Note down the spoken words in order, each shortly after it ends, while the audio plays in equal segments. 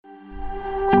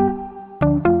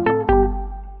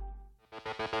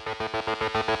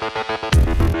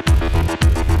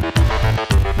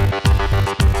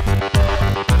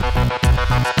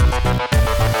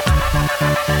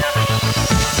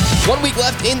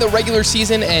the regular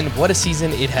season, and what a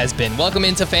season it has been. Welcome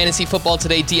into Fantasy Football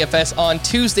Today DFS on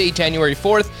Tuesday, January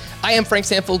 4th. I am Frank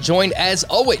Stanfield, joined as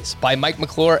always by Mike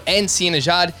McClure and Sia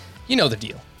Nejad. You know the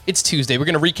deal. It's Tuesday. We're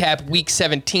going to recap Week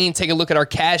 17, take a look at our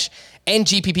cash and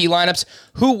GPP lineups.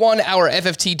 Who won our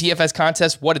FFT DFS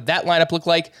contest? What did that lineup look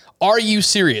like? Are you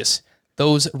serious?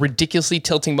 Those ridiculously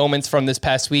tilting moments from this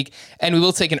past week. And we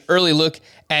will take an early look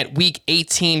at Week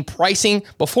 18 pricing.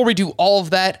 Before we do all of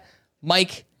that,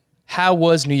 Mike, how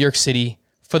was New York City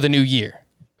for the new year?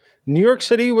 New York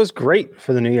City was great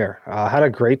for the new year. Had a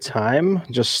great time.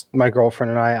 Just my girlfriend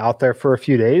and I out there for a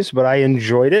few days, but I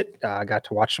enjoyed it. Got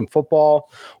to watch some football,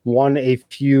 won a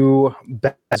few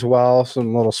bets as well,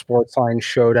 some little sports line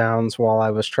showdowns while I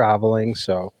was traveling.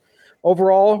 So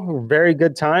overall, very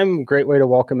good time. Great way to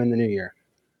welcome in the new year.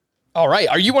 All right.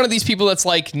 Are you one of these people that's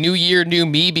like new year, new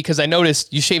me? Because I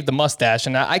noticed you shaved the mustache,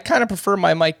 and I kind of prefer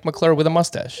my Mike McClure with a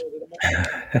mustache.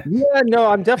 Yeah, no,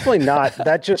 I'm definitely not.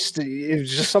 It was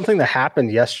just something that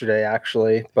happened yesterday,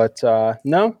 actually. But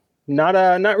no,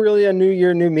 not really a new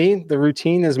year, new me. The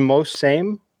routine is most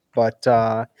same, but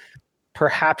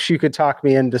perhaps you could talk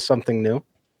me into something new.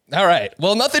 All right.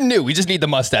 Well, nothing new. We just need the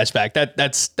mustache back.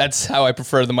 That's how I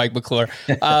prefer the Mike McClure.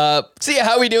 Sia,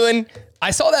 how we doing? I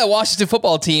saw that Washington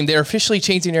football team. They're officially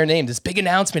changing their name. This big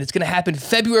announcement. It's going to happen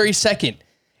February 2nd.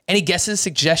 Any guesses,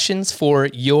 suggestions for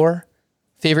your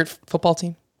favorite football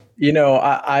team? You know,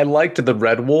 I liked the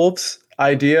Red Wolves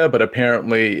idea, but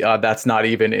apparently that's not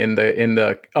even in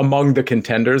the among the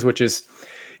contenders, which is,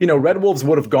 you know, Red Wolves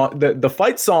would have gone the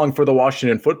fight song for the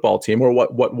Washington football team, or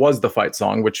what was the fight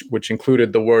song, which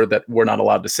included the word that we're not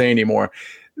allowed to say anymore.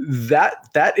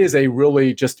 That is a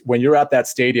really, just when you're at that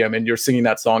stadium and you're singing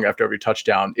that song after every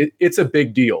touchdown, it's a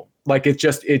big deal. Like it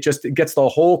gets the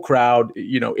whole crowd,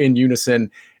 you know, in unison,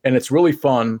 and it's really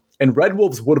fun. And Red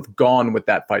Wolves would have gone with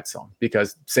that fight song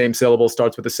because same syllable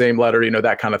starts with the same letter, you know,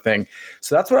 that kind of thing.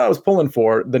 So that's what I was pulling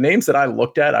for. The names that I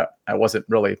looked at, I wasn't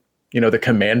really, you know, the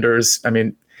Commanders. I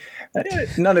mean,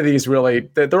 none of these really,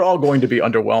 they're all going to be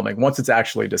underwhelming once it's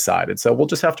actually decided. So we'll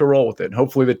just have to roll with it.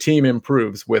 Hopefully the team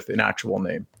improves with an actual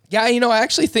name. Yeah, you know, I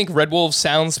actually think Red Wolves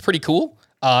sounds pretty cool.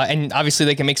 And obviously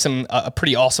they can make a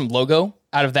pretty awesome logo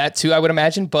out of that too, I would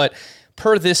imagine. But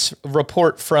per this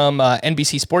report from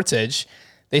NBC Sports Edge,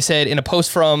 they said in a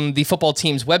post from the football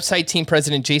team's website, team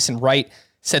president Jason Wright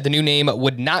said the new name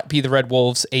would not be the Red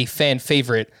Wolves, a fan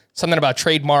favorite. Something about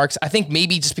trademarks. I think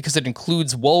maybe just because it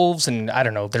includes wolves, and I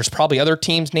don't know, there's probably other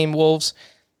teams named Wolves.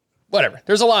 Whatever.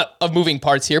 There's a lot of moving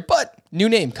parts here, but new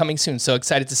name coming soon. So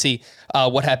excited to see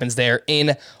what happens there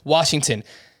in Washington.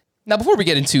 Now, before we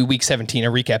get into Week 17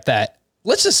 and recap that,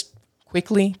 let's just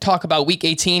quickly talk about Week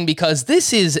 18, because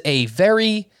this is a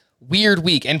very weird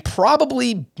week, and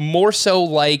probably more so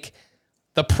like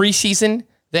the preseason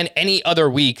than any other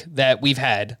week that we've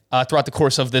had throughout the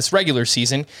course of this regular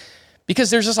season,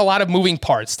 because there's just a lot of moving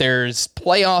parts. There's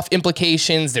playoff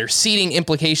implications, there's seeding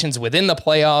implications within the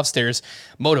playoffs, there's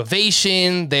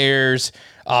motivation, there's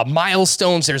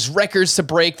milestones, there's records to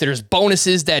break, there's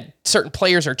bonuses that certain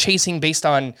players are chasing based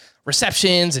on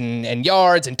receptions and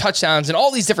yards and touchdowns and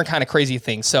all these different kind of crazy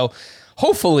things. So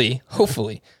hopefully,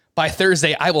 by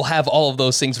Thursday, I will have all of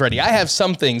those things ready. I have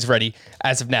some things ready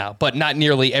as of now, but not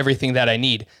nearly everything that I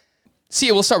need.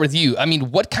 Sia, we'll start with you. I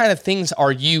mean, what kind of things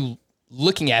are you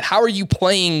looking at? How are you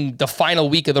playing the final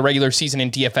week of the regular season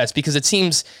in DFS? Because it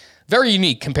seems very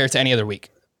unique compared to any other week.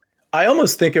 I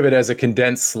almost think of it as a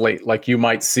condensed slate, like you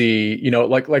might see, you know,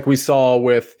 like we saw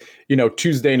with, you know,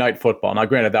 Tuesday Night Football. Now,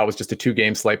 granted, that was just a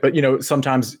 2-game slate, but, you know,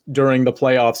 sometimes during the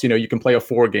playoffs, you know, you can play a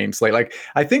 4-game slate. Like,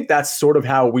 I think that's sort of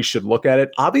how we should look at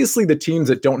it. Obviously, the teams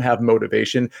that don't have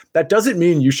motivation, that doesn't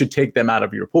mean you should take them out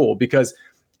of your pool, because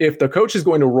if the coach is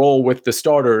going to roll with the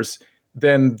starters,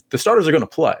 then the starters are going to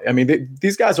play. I mean,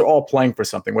 these guys are all playing for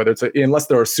something, whether it's unless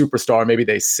they're a superstar, maybe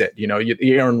they sit, you know,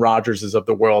 the Aaron Rodgerses of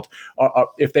the world.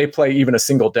 If they play even a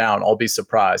single down, I'll be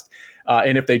surprised.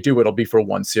 And if they do, it'll be for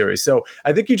one series. So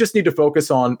I think you just need to focus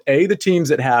on the teams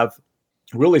that have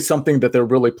really something that they're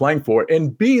really playing for,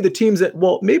 and B, the teams that,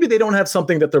 well, maybe they don't have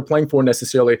something that they're playing for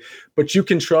necessarily, but you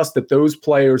can trust that those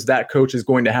players, that coach is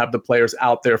going to have the players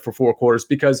out there for 4 quarters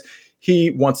because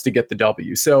he wants to get the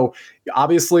W. So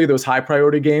obviously those high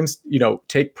priority games, you know,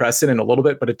 take precedent a little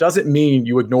bit, but it doesn't mean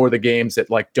you ignore the games that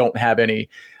like don't have any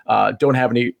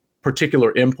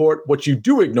particular import. What you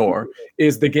do ignore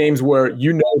is the games where,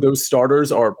 you know, those starters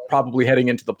are probably heading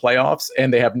into the playoffs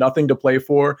and they have nothing to play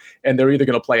for, and they're either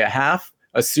going to play a half,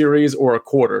 a series, or a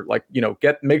quarter. Like, you know,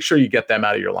 make sure you get them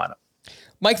out of your lineup.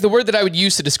 Mike, the word that I would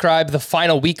use to describe the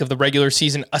final week of the regular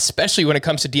season, especially when it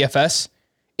comes to DFS,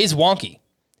 is wonky.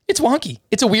 It's wonky.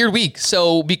 It's a weird week.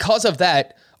 So because of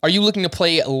that, are you looking to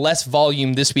play less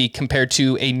volume this week compared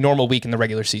to a normal week in the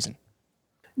regular season?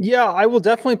 Yeah, I will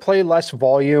definitely play less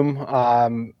volume.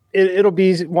 It'll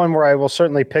be one where I will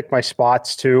certainly pick my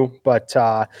spots too, but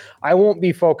I won't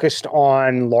be focused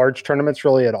on large tournaments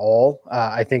really at all.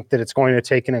 I think that it's going to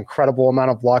take an incredible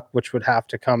amount of luck, which would have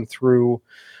to come through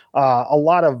a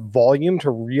lot of volume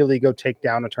to really go take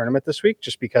down a tournament this week,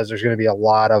 just because there's going to be a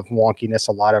lot of wonkiness,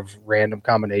 a lot of random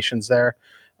combinations there.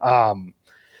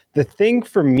 The thing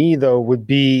for me, though, would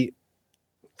be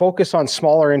focus on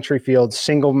smaller entry fields,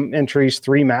 single entries,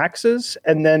 3 maxes,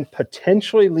 and then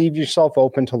potentially leave yourself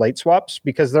open to late swaps,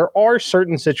 because there are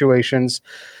certain situations,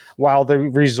 while the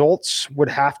results would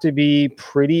have to be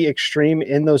pretty extreme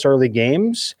in those early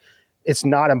games, it's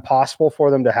not impossible for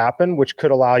them to happen, which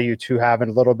could allow you to have a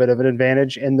little bit of an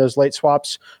advantage in those late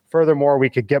swaps. Furthermore, we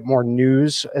could get more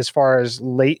news as far as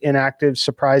late inactives,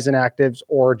 surprise inactives,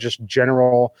 or just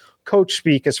general coach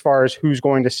speak as far as who's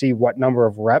going to see what number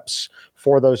of reps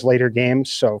for those later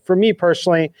games. So for me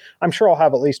personally, I'm sure I'll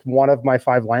have at least one of my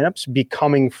 5 lineups be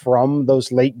coming from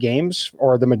those late games,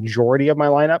 or the majority of my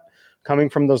lineup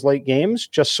coming from those late games,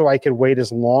 just so I could wait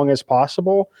as long as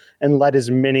possible and let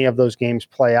as many of those games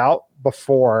play out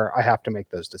before I have to make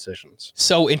those decisions.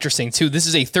 So interesting too. This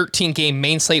is a 13-game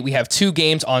main slate. We have 2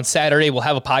 games on Saturday. We'll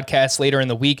have a podcast later in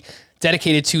the week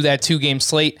dedicated to that 2-game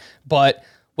slate. But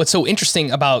what's so interesting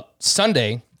about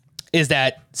Sunday is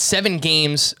that 7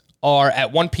 games are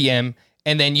at 1 p.m.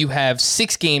 and then you have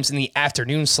 6 games in the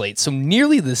afternoon slate. So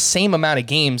nearly the same amount of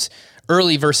games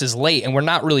early versus late, and we're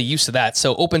not really used to that.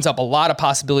 So opens up a lot of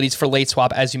possibilities for late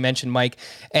swap, as you mentioned, Mike.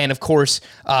 And of course,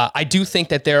 I do think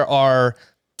that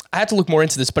I have to look more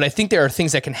into this, but I think there are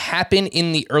things that can happen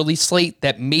in the early slate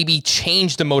that maybe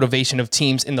change the motivation of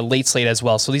teams in the late slate as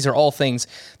well. So these are all things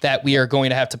that we are going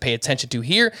to have to pay attention to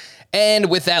here. And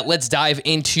with that, let's dive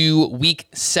into Week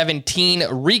 17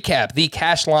 recap. The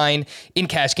cash line in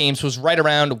cash games was right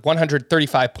around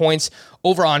 135 points.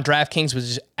 Over on DraftKings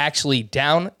was actually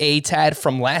down a tad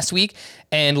from last week.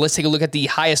 And let's take a look at the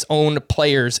highest owned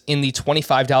players in the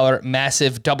 $25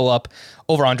 massive double up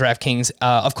over on DraftKings.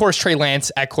 Of course, Trey Lance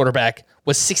at quarterback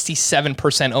was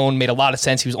 67% owned, made a lot of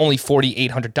sense. He was only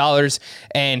 $4,800,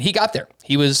 and he got there.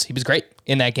 He was great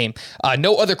in that game.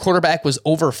 No other quarterback was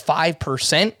over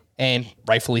 5%, and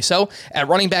rightfully so. At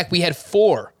running back, we had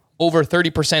 4 over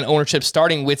 30% ownership,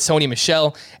 starting with Sony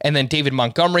Michel, and then David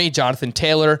Montgomery, Jonathan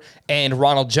Taylor, and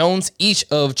Ronald Jones. Each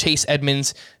of Chase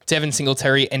Edmonds, Devin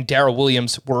Singletary, and Darrell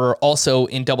Williams were also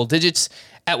in double digits.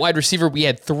 At wide receiver, we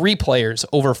had 3 players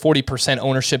over 40%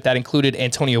 ownership. That included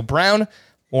Antonio Brown.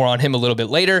 More on him a little bit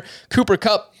later. Cooper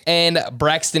Kupp and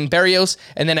Braxton Berrios.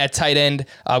 And then at tight end,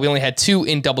 we only had 2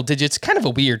 in double digits. Kind of a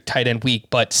weird tight end week,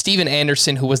 but Steven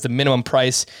Anderson, who was the minimum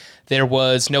price. There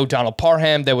was no Donald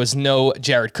Parham. There was no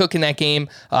Jared Cook in that game.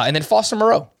 And then Foster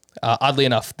Moreau, oddly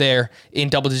enough, there in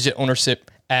double-digit ownership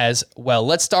as well.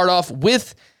 Let's start off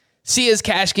with Sia's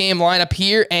cash game lineup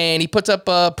here, and he puts up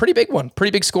a pretty big one.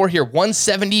 Pretty big score here,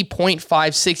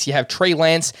 170.56. You have Trey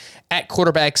Lance at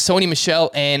quarterback, Sony Michel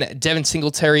and Devin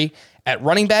Singletary at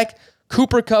running back,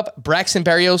 Cooper Kupp, Braxton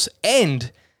Berrios,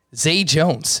 and Zay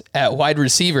Jones at wide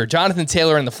receiver, Jonathan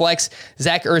Taylor in the flex,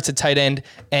 Zach Ertz at tight end,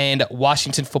 and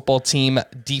Washington football team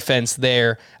defense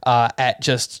there at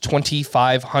just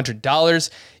 $2,500.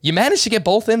 You managed to get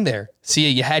both in there. See,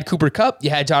 you had Cooper Kupp, you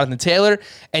had Jonathan Taylor,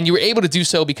 and you were able to do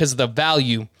so because of the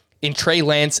value in Trey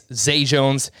Lance, Zay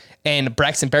Jones, and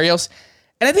Braxton Berrios.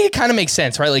 And I think it kind of makes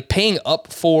sense, right? Like paying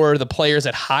up for the players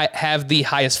that have the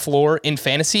highest floor in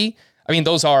fantasy. I mean,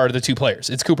 those are the 2 players.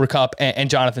 It's Cooper Kupp and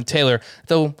Jonathan Taylor.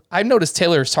 Though I've noticed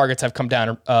Taylor's targets have come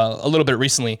down a little bit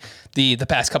recently, the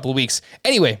past couple of weeks.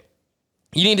 Anyway,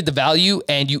 you needed the value,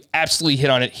 and you absolutely hit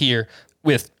on it here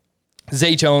with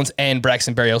Zay Jones and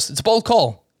Braxton Berrios. It's a bold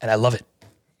call, and I love it.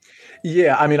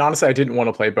 Yeah, I mean, honestly, I didn't want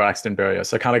to play Braxton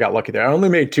Berrios. I kind of got lucky there. I only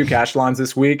made 2 cash lines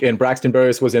this week, and Braxton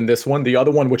Berrios was in this one. The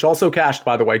other one, which also cashed,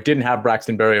 by the way, didn't have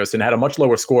Braxton Berrios and had a much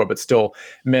lower score, but still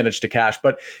managed to cash.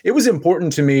 But it was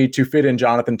important to me to fit in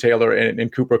Jonathan Taylor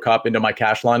and Cooper Kupp into my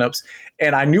cash lineups.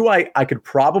 And I knew I could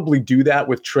probably do that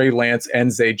with Trey Lance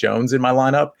and Zay Jones in my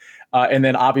lineup. And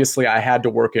then obviously I had to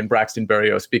work in Braxton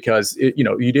Berrios because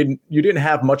you didn't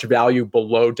have much value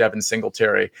below Devin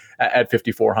Singletary at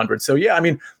 5,400. So yeah, I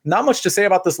mean, not much to say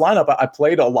about this lineup. I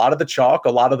played a lot of the chalk, a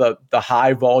lot of the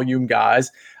high volume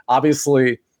guys.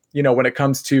 Obviously, when it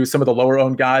comes to some of the lower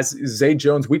owned guys, Zay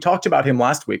Jones, we talked about him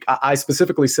last week. I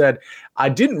specifically said I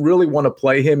didn't really want to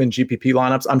play him in GPP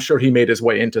lineups. I'm sure he made his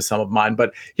way into some of mine,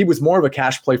 but he was more of a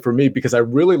cash play for me because I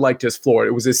really liked his floor.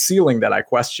 It was his ceiling that I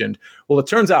questioned. Well, it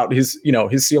turns out his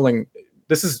ceiling,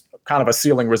 this is kind of a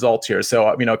ceiling result here.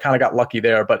 So, kind of got lucky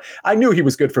there, but I knew he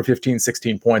was good for 15,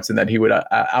 16 points and that he would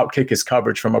outkick his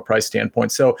coverage from a price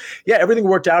standpoint. So yeah, everything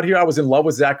worked out here. I was in love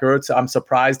with Zach Ertz. I'm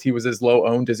surprised he was as low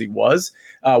owned as he was.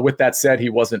 With that said, he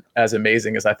wasn't as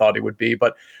amazing as I thought he would be,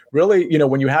 but really,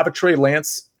 when you have a Trey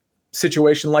Lance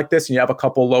situation like this and you have a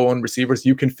couple low owned receivers,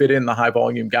 you can fit in the high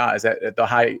volume guys at the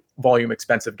high volume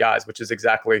expensive guys, which is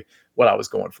exactly what I was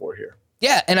going for here.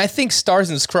 Yeah, and I think stars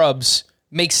and scrubs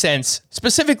make sense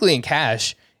specifically in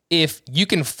cash if you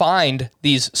can find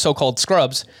these so-called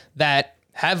scrubs that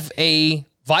have a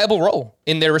viable role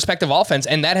in their respective offense,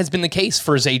 and that has been the case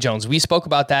for Zay Jones. We spoke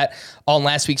about that on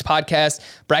last week's podcast.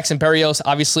 Braxton Berrios,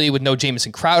 obviously, with no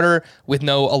Jamison Crowder, with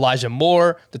no Elijah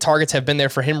Moore. The targets have been there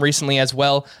for him recently as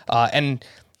well, and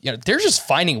they're just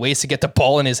finding ways to get the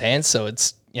ball in his hands, so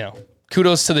it's,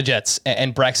 kudos to the Jets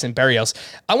and Braxton Berrios.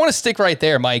 I want to stick right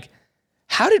there, Mike.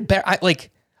 How did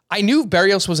I knew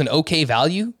Berrios was an okay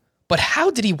value, but how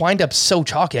did he wind up so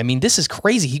chalky? I mean, this is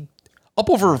crazy. He up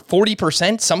over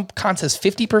 40%, some contests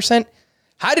 50%.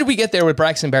 How did we get there with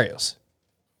Braxton Berrios?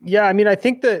 Yeah, I mean, I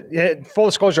think that, full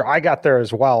disclosure, I got there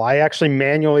as well. I actually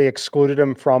manually excluded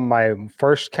him from my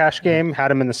first cash game,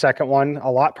 had him in the second one,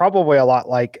 probably a lot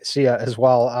like Sia as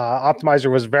well.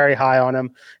 Optimizer was very high on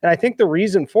him. And I think the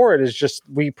reason for it is just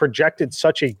we projected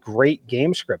such a great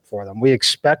game script for them. We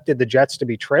expected the Jets to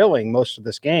be trailing most of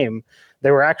this game. They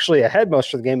were actually ahead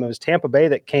most of the game. It was Tampa Bay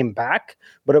that came back,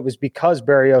 but it was because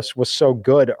Berrios was so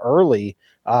good early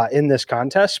in this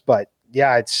contest. But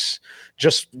yeah, it's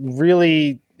just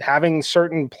really having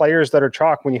certain players that are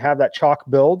chalk. When you have that chalk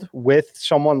build with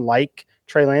someone like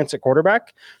Trey Lance at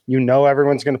quarterback,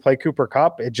 everyone's going to play Cooper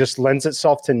Kupp. It just lends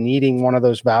itself to needing one of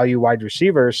those value wide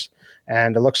receivers.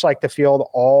 And it looks like the field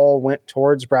all went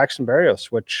towards Braxton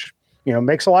Berrios, which,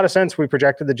 makes a lot of sense. We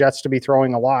projected the Jets to be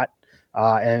throwing a lot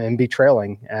and be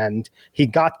trailing. And he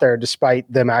got there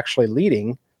despite them actually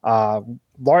leading.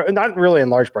 Not really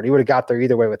in large part. He would have got there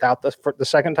either way without the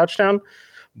second touchdown.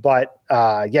 But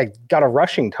got a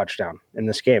rushing touchdown in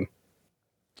this game.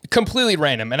 Completely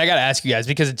random. And I got to ask you guys,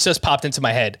 because it just popped into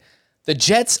my head. The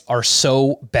Jets are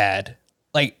so bad.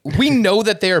 Like, we know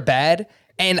that they are bad.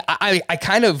 And I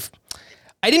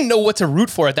didn't know what to root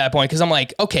for at that point, because I'm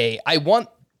like, okay, I want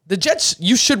the Jets.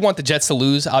 You should want the Jets to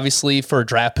lose, obviously, for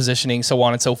draft positioning, so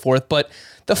on and so forth. But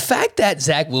the fact that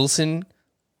Zach Wilson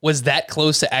was that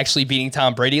close to actually beating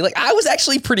Tom Brady, I was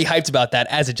actually pretty hyped about that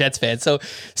as a Jets fan. So,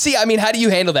 how do you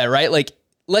handle that, right?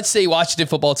 Let's say Washington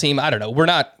football team, I don't know, we're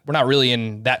not really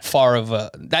in that far of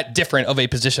that different of a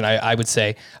position, I would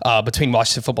say, between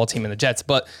Washington football team and the Jets.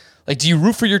 But do you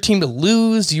root for your team to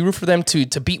lose? Do you root for them to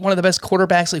beat one of the best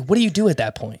quarterbacks? What do you do at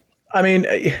that point? I mean,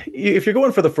 if you're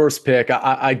going for the first pick,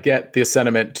 I get the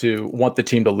sentiment to want the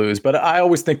team to lose, but I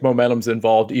always think momentum's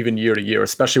involved even year to year,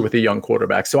 especially with a young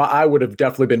quarterback. So I would have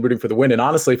definitely been rooting for the win. And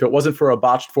honestly, if it wasn't for a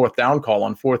botched fourth down call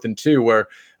on 4th and 2, where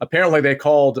apparently they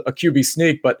called a QB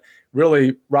sneak, but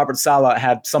really Robert Saleh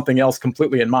had something else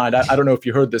completely in mind. I don't know if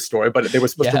you heard this story, but they were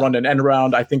supposed to run an end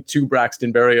around, I think, to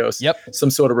Braxton Berrios, some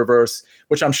sort of reverse,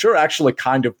 which I'm sure actually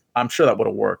I'm sure that would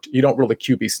have worked. You don't really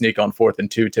QB sneak on 4th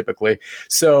and 2 typically.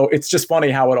 So it's just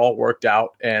funny how it all worked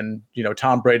out. And,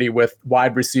 Tom Brady with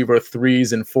wide receiver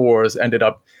 3s and 4s ended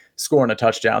up scoring a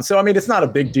touchdown. So, I mean, it's not a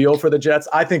big deal for the Jets.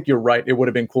 I think you're right. It would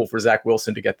have been cool for Zach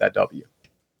Wilson to get that W.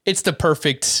 It's the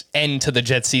perfect end to the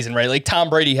Jets season, right?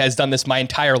 Tom Brady has done this my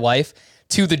entire life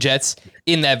to the Jets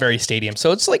in that very stadium.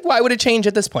 So it's why would it change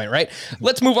at this point, right?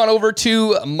 Let's move on over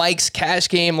to Mike's cash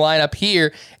game lineup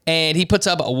here. And he puts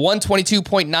up a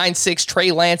 122.96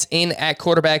 Trey Lance in at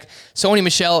quarterback, Sony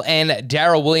Michel and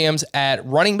Darrell Williams at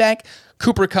running back,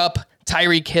 Cooper Kupp,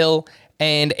 Tyreek Hill,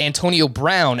 and Antonio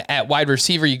Brown at wide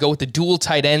receiver. You go with the dual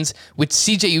tight ends with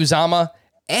CJ Uzomah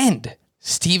and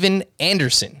Steven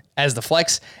Anderson as the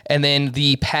flex. And then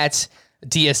the Pats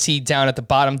DSC down at the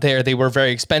bottom there. They were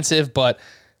very expensive, but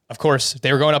of course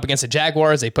they were going up against the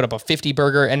Jaguars. They put up a 50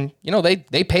 burger and,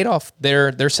 they paid off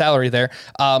their salary there.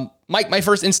 Mike, my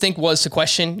first instinct was to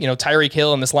question, Tyreek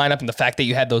Hill in this lineup and the fact that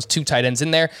you had those 2 tight ends in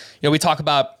there. We talk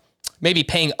about maybe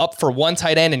paying up for one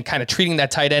tight end and kind of treating that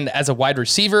tight end as a wide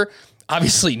receiver.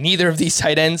 Obviously, neither of these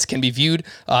tight ends can be viewed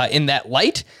in that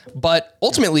light, but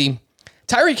ultimately,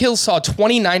 Tyreek Hill saw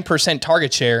 29%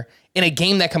 target share in a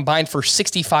game that combined for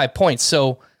 65 points.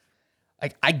 So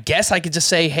I guess I could just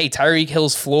say, hey, Tyreek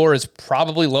Hill's floor is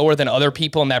probably lower than other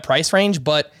people in that price range,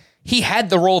 but he had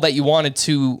the role that you wanted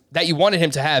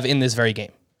him to have in this very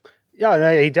game.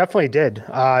 Yeah, he definitely did.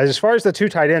 As far as the 2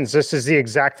 tight ends, this is the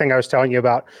exact thing I was telling you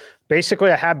about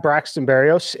basically I had Braxton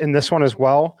Berrios in this one as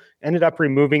well. Ended up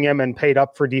removing him and paid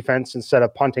up for defense instead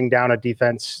of punting down a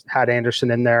defense. Had Anderson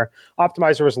in there.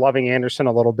 Optimizer was loving Anderson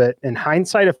a little bit. In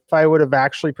hindsight, if I would have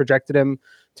actually projected him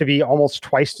to be almost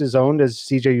twice as owned as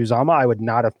CJ Uzama, I would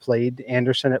not have played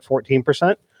Anderson at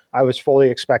 14%. I was fully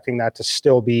expecting that to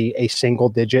still be a single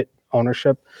digit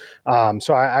ownership.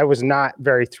 So I was not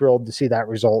very thrilled to see that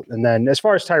result. And then as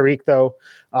far as Tyreek, though,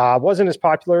 wasn't as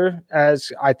popular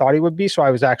as I thought he would be. So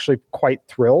I was actually quite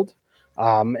thrilled.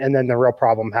 And then the real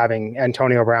problem having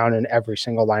Antonio Brown in every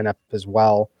single lineup as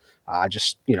well.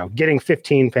 Just, getting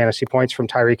 15 fantasy points from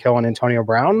Tyreek Hill and Antonio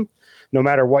Brown, no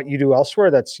matter what you do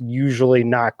elsewhere, that's usually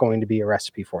not going to be a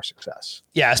recipe for success.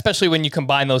 Yeah, especially when you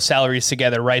combine those salaries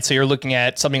together, right? So you're looking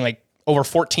at something like over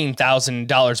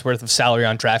 $14,000 worth of salary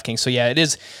on DraftKings. So yeah, it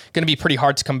is going to be pretty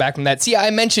hard to come back from that. See, I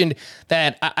mentioned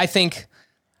that I think,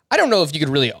 I don't know if you could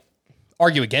really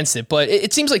argue against it, but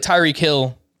it seems like Tyreek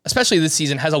Hill, especially this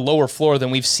season, has a lower floor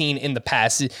than we've seen in the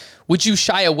past. Would you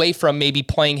shy away from maybe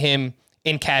playing him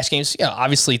in cash games?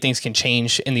 Obviously things can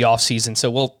change in the offseason, so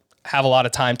we'll have a lot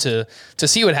of time to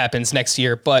see what happens next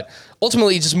year. But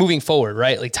ultimately, just moving forward,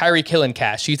 right? Like Tyreek Hill in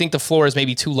cash, do you think the floor is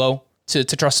maybe too low to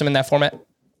trust him in that format?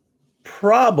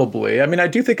 Probably. I mean, I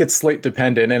do think it's slate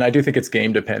dependent, and I do think it's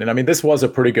game dependent. I mean, this was a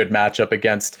pretty good matchup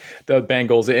against the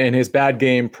Bengals. In his bad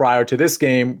game prior to this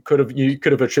game, you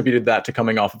could have attributed that to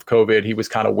coming off of COVID. He was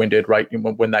kind of winded right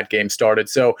when that game started.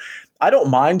 So I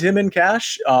don't mind him in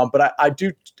cash, but I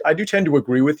do tend to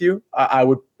agree with you. I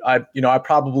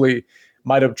probably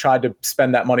might have tried to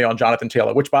spend that money on Jonathan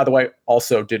Taylor, which, by the way,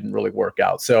 also didn't really work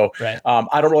out. So right.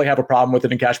 I don't really have a problem with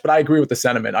it in cash, but I agree with the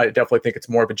sentiment. I definitely think it's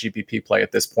more of a GPP play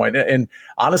at this point. And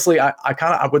honestly,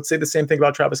 I would say the same thing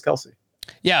about Travis Kelce.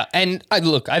 Yeah, and I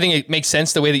think it makes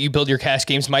sense the way that you build your cash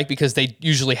games, Mike, because they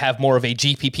usually have more of a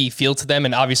GPP feel to them,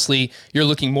 and obviously you're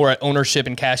looking more at ownership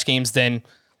in cash games than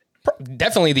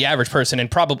definitely the average person, and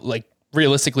probably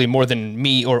realistically more than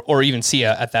me or even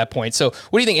Sia at that point. So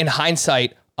what do you think in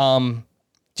hindsight?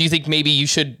 Do you think maybe you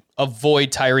should avoid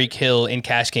Tyreek Hill in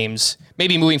cash games,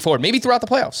 maybe moving forward, maybe throughout the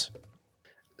playoffs?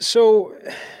 So,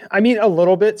 I mean, a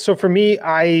little bit. So for me,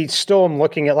 I still am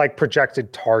looking at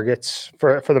projected targets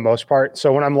for the most part.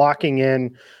 So when I'm locking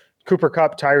in Cooper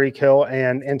Kupp, Tyreek Hill,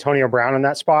 and Antonio Brown in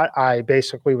that spot, I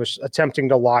basically was attempting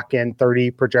to lock in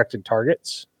 30 projected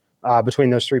targets between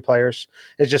those three players.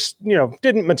 It just,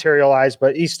 didn't materialize,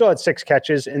 but he still had 6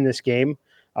 catches in this game.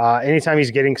 Anytime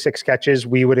he's getting 6 catches,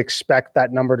 we would expect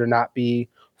that number to not be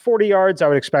 40 yards. I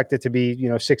would expect it to be,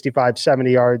 65,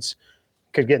 70 yards,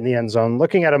 could get in the end zone.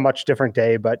 Looking at a much different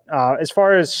day. But as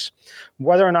far as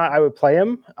whether or not I would play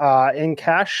him in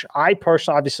cash, I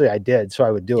personally, obviously I did, so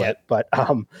I would do it. But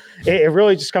it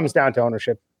really just comes down to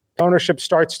ownership. Ownership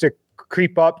starts to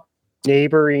creep up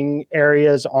neighboring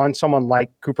areas on someone like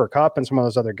Cooper Kupp and some of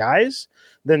those other guys.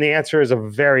 Then the answer is a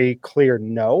very clear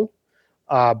no.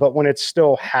 But when it's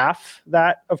still half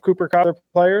that of Cooper Kupp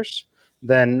players,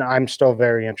 then I'm still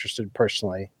very interested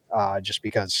personally, just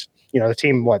because, the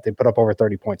team, they put up over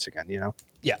 30 points again,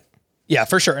 Yeah,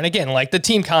 for sure. And again, the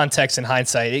team context in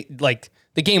hindsight,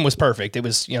 the game was perfect. It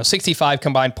was, 65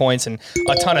 combined points and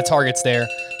a ton of targets there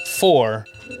I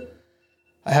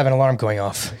have an alarm going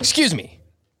off. Excuse me.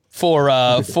 For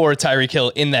Tyreek Hill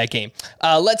in that game.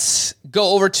 Let's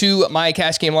go over to my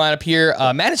cash game lineup here.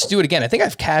 Managed to do it again. I think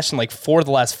I've cashed in 4 of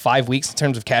the last 5 weeks in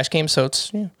terms of cash games, so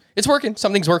it's working.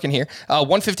 Something's working here.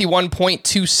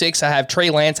 151.26. I have Trey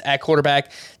Lance at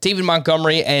quarterback, David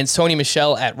Montgomery and Sony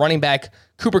Michel at running back,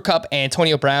 Cooper Kupp,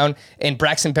 Antonio Brown, and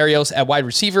Braxton Berrios at wide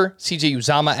receiver, CJ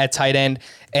Uzama at tight end,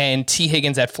 and T.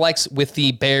 Higgins at flex, with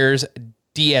the Bears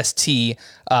DST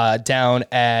down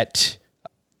at...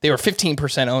 They were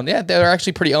 15% owned. Yeah, they're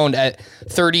actually pretty owned at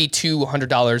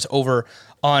 $3,200 over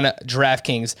on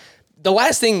DraftKings. The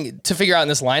last thing to figure out in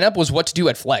this lineup was what to do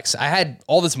at flex. I had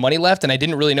all this money left, and I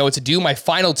didn't really know what to do. My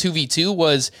final 2v2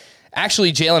 was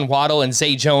actually Jalen Waddle and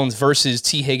Zay Jones versus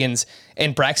T. Higgins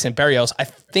and Braxton Berrios. I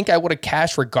think I would have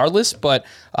cashed regardless, but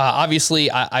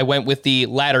obviously I went with the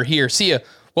latter here. Sia,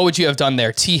 what would you have done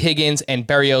there? T. Higgins and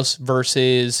Berrios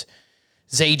versus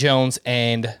Zay Jones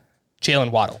and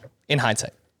Jalen Waddle in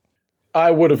hindsight. I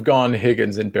would have gone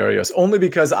Higgins and Berrios only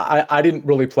because I didn't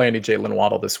really play any Jalen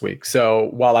Waddle this week. So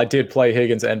while I did play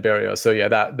Higgins and Berrios, so yeah,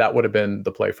 that would have been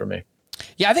the play for me.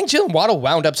 Yeah, I think Jalen Waddle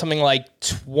wound up something like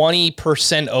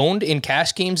 20% owned in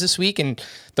cash games this week, and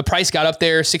the price got up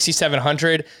there,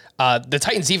 $6,700. The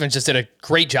Titans defense just did a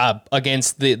great job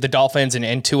against the Dolphins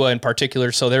and Tua in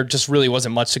particular, so there just really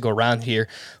wasn't much to go around here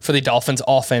for the Dolphins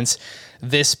offense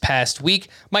this past week.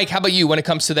 Mike, how about you when it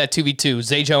comes to that 2v2,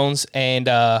 Zay Jones and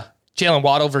Jalen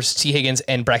Waddle versus T. Higgins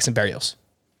and Braxton Berrios?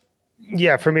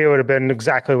 Yeah, for me, it would have been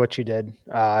exactly what you did,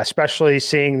 especially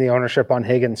seeing the ownership on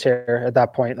Higgins here at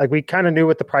that point. Like, we kind of knew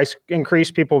with the price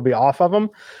increase, people would be off of him,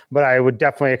 but I would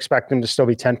definitely expect him to still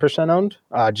be 10% owned,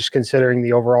 just considering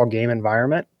the overall game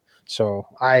environment. So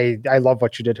I love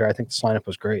what you did here. I think this lineup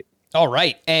was great. All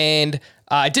right. And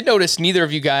I did notice neither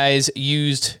of you guys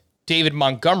used David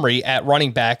Montgomery at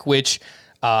running back, which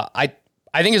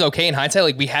I think is okay in hindsight.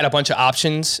 Like, we had a bunch of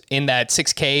options in that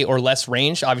 6K or less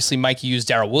range. Obviously, Mike, you used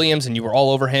Darrell Williams and you were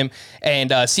all over him.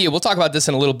 And Sia, we'll talk about this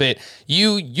in a little bit.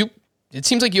 It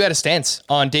seems like you had a stance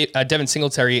on Devin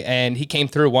Singletary, and he came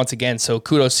through once again. So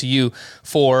kudos to you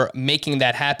for making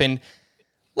that happen.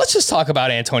 Let's just talk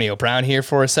about Antonio Brown here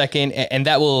for a second, and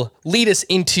that will lead us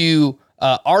into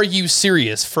Are You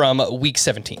Serious from Week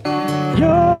 17.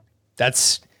 Yeah.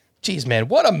 Jeez, man,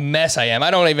 what a mess I am.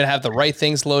 I don't even have the right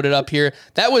things loaded up here.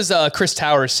 That was Chris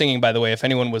Towers singing, by the way, if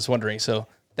anyone was wondering. So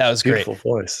that was great. Beautiful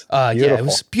voice. Yeah, it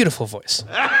was beautiful voice.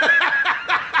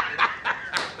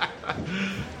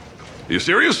 You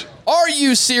serious? Are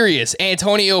you serious,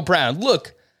 Antonio Brown?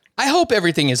 Look, I hope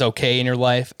everything is okay in your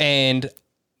life. And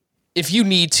if you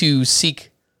need to seek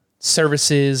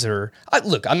services or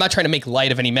look, I'm not trying to make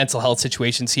light of any mental health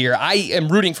situations here. I am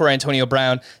rooting for Antonio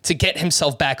Brown to get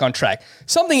himself back on track.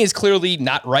 Something is clearly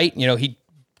not right. You know, he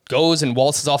goes and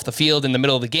waltzes off the field in the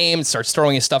middle of the game and starts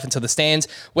throwing his stuff into the stands,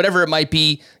 whatever it might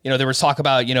be. You know, there was talk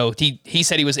about, you know, he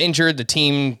said he was injured. The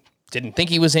team didn't think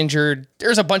he was injured.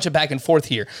 There's a bunch of back and forth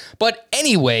here. But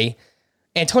anyway,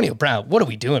 Antonio Brown, what are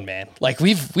we doing, man? Like,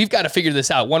 we've got to figure this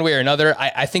out one way or another.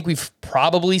 I think we've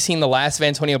probably seen the last of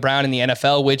Antonio Brown in the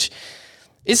NFL, which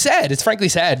is sad. It's frankly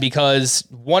sad because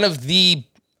one of the,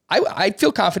 I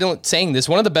feel confident saying this,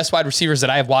 one of the best wide receivers that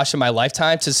I have watched in my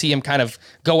lifetime, to see him kind of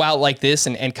go out like this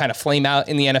and kind of flame out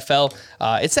in the NFL.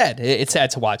 It's sad. It's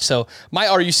sad to watch. So my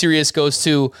Are You Serious goes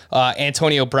to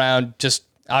Antonio Brown. Just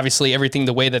obviously everything,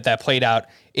 the way that played out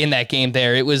in that game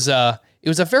there. It was a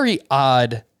very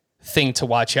odd thing to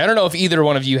watch here. I don't know if either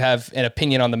one of you have an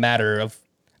opinion on the matter of,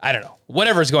 I don't know,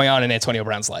 whatever's going on in Antonio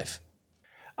Brown's life.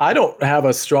 I don't have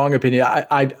a strong opinion.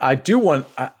 I do want,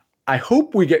 I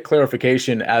hope we get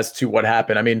clarification as to what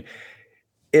happened. I mean,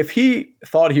 if he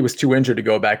thought he was too injured to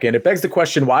go back in, it begs the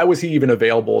question, why was he even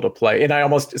available to play? And I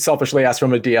almost selfishly asked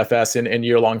from a DFS and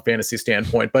year-long fantasy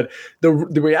standpoint. But the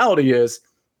reality is,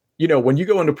 you know, when you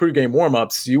go into pregame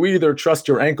warmups, you either trust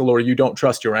your ankle or you don't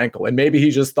trust your ankle. And maybe he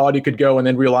just thought he could go and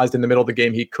then realized in the middle of the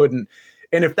game he couldn't.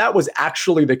 And if that was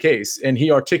actually the case, and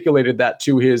he articulated that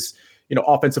to his, you know,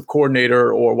 offensive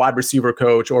coordinator or wide receiver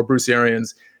coach or Bruce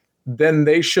Arians, then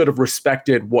they should have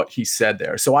respected what he said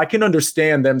there. So I can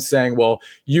understand them saying, well,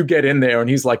 you get in there. And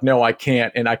he's like, no, I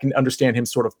can't. And I can understand him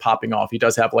sort of popping off. He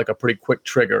does have like a pretty quick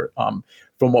trigger from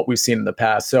what we've seen in the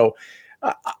past. So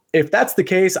if that's the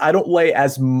case, I don't lay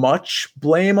as much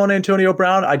blame on Antonio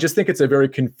Brown. I just think it's a very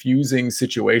confusing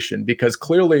situation because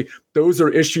clearly those are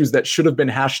issues that should have been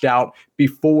hashed out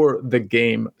before the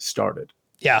game started.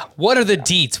 Yeah. What are the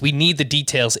deets? We need the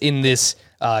details in this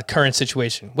current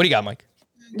situation. What do you got, Mike?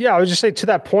 Yeah, I would just say to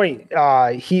that point,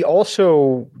 he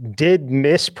also did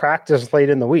miss practice late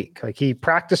in the week. Like, he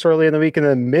practiced early in the week and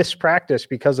then missed practice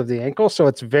because of the ankle. So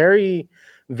it's very,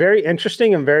 very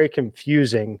interesting and very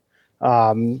confusing.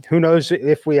 Who knows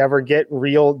if we ever get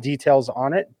real details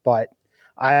on it, but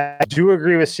I do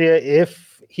agree with Sia.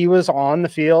 If he was on the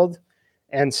field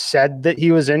and said that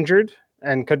he was injured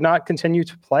and could not continue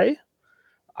to play,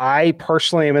 I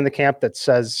personally am in the camp that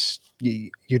says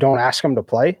you don't ask him to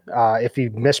play if he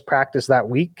missed practice that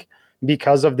week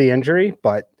because of the injury.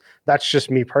 But that's just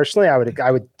me personally.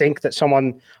 I would think that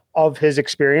someone of his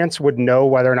experience would know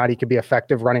whether or not he could be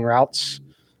effective running routes.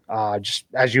 Just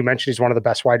as you mentioned, he's one of the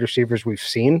best wide receivers we've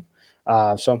seen.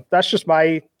 So that's just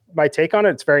my take on it.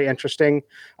 It's very interesting,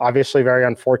 obviously very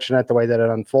unfortunate the way that it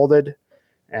unfolded,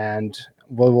 and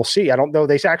we'll see. I don't know.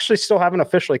 They actually still haven't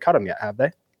officially cut him yet, have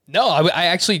they? No, I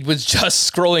actually was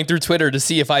just scrolling through Twitter to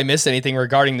see if I missed anything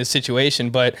regarding the situation,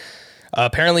 but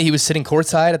apparently he was sitting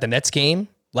courtside at the Nets game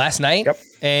last night. Yep.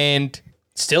 And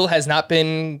still has not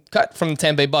been cut from the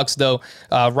Tampa Bay Bucks, though.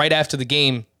 Right after the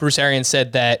game, Bruce Arians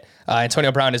said that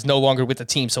Antonio Brown is no longer with the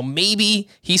team. So maybe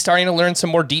he's starting to learn some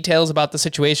more details about the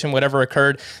situation, whatever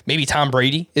occurred. Maybe Tom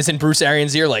Brady is in Bruce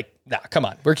Arians' ear, like, nah, come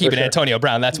on, we're keeping Antonio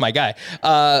Brown. That's my guy.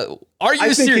 Are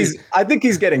you serious? I think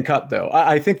he's getting cut, though.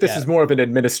 I think this is more of an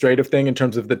administrative thing in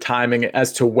terms of the timing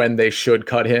as to when they should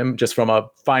cut him, just from a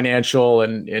financial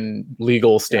and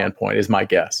legal standpoint, is my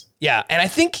guess. Yeah, and I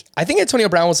think Antonio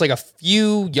Brown was like a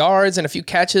few yards and a few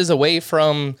catches away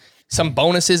from some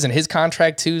bonuses in his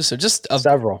contract too. So just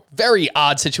several very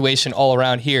odd situation all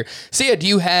around here. Sia, do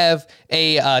you have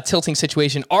a tilting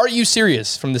situation? Are you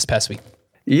serious from this past week?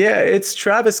 Yeah, it's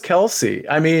Travis Kelce.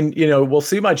 I mean, we'll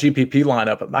see my GPP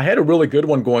lineup. I had a really good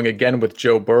one going again with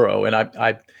Joe Burrow, and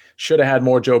I should have had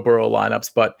more Joe Burrow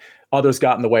lineups, but others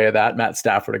got in the way of that. Matt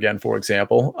Stafford again, for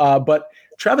example. But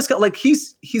Travis Kelce, like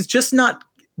he's just not.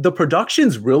 The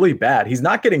production's really bad. He's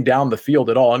not getting down the field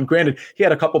at all. And granted, he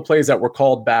had a couple plays that were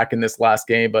called back in this last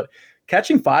game, but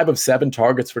catching 5 of 7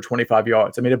 targets for 25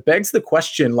 yards. I mean, it begs the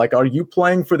question, like, are you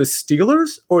playing for the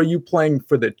Steelers or are you playing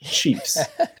for the Chiefs?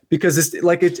 Because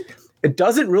it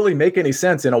doesn't really make any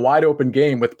sense in a wide open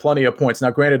game with plenty of points.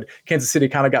 Now, granted, Kansas City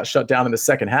kind of got shut down in the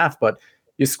second half, but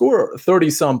you score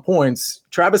 30-some points.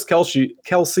 Travis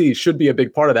Kelce should be a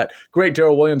big part of that. Great,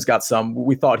 Darrell Williams got some.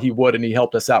 We thought he would, and he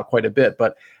helped us out quite a bit.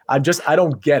 But I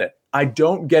don't get it. I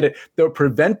don't get it. They're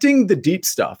preventing the deep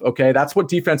stuff, okay? That's what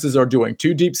defenses are doing.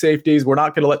 2 deep safeties. We're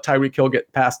not going to let Tyreek Hill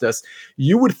get past us.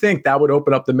 You would think that would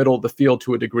open up the middle of the field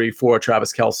to a degree for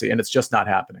Travis Kelce, and it's just not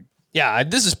happening. Yeah,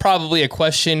 this is probably a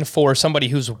question for somebody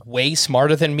who's way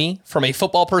smarter than me from a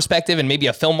football perspective and maybe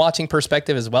a film watching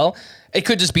perspective as well. It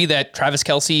could just be that Travis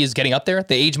Kelce is getting up there,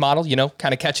 the age model,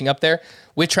 kind of catching up there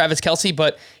with Travis Kelce,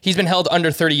 but he's been held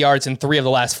under 30 yards in 3 of the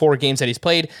last 4 games that he's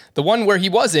played. The one where he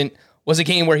wasn't was a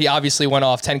game where he obviously went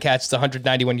off 10 catches,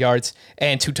 191 yards,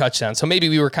 and 2 touchdowns. So maybe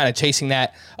we were kind of chasing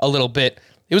that a little bit.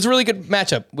 It was a really good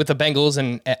matchup with the Bengals,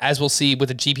 and as we'll see with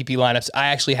the GPP lineups, I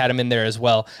actually had him in there as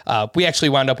well. We actually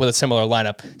wound up with a similar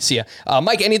lineup. See ya.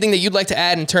 Mike, anything that you'd like to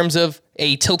add in terms of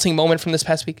a tilting moment from this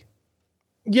past week?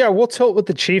 Yeah, we'll tilt with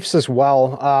the Chiefs as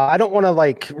well. I don't want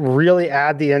to really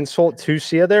add the insult to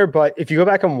Sia there, but if you go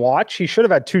back and watch, he should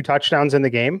have had 2 touchdowns in the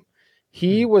game.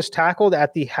 He was tackled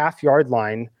at the half-yard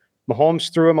line.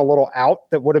 Mahomes threw him a little out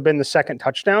that would have been the second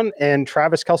touchdown, and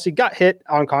Travis Kelce got hit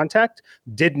on contact,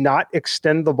 did not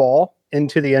extend the ball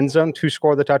into the end zone to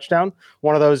score the touchdown.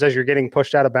 One of those, as you're getting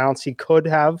pushed out of bounds, he could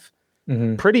have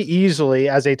pretty easily,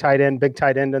 as a tight end, big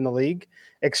tight end in the league,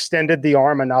 extended the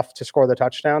arm enough to score the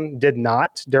touchdown. Did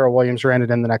not. Darrell Williams ran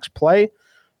it in the next play.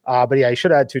 But yeah, he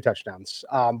should have had 2 touchdowns.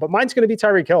 But mine's going to be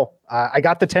Tyreek Hill. I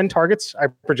got the 10 targets I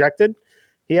projected.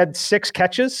 He had 6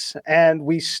 catches, and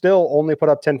we still only put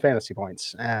up 10 fantasy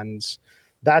points. And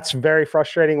that's very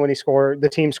frustrating when the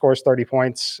team scores 30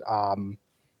 points.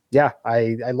 Yeah,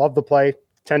 I love the play.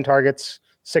 10 targets,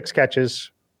 6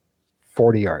 catches,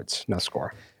 40 yards, no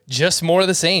score. Just more of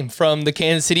the same from the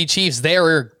Kansas City Chiefs.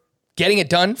 They're getting it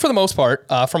done for the most part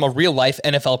from a real-life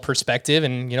NFL perspective,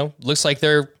 and looks like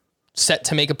they're set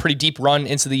to make a pretty deep run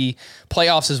into the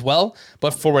playoffs as well.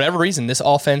 But for whatever reason, this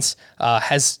offense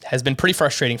has been pretty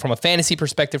frustrating from a fantasy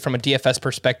perspective, from a DFS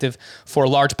perspective for a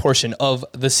large portion of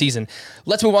the season.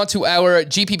 Let's move on to our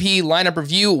GPP lineup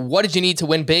review. What did you need to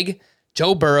win big?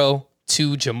 Joe Burrow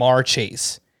to Ja'Marr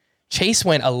Chase. Chase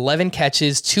went 11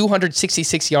 catches,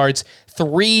 266 yards,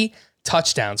 3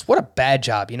 touchdowns. What a bad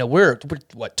job. We're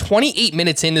 28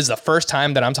 minutes in. This is the first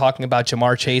time that I'm talking about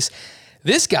Ja'Marr Chase.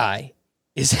 This guy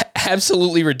is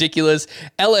absolutely ridiculous.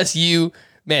 LSU,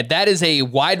 man, that is a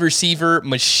wide receiver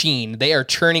machine. They are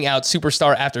churning out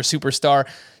superstar after superstar.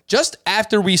 Just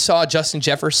after we saw Justin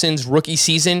Jefferson's rookie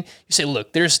season, you say,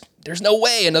 look, there's no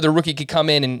way another rookie could come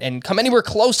in and come anywhere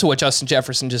close to what Justin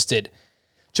Jefferson just did.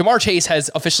 Ja'Marr Chase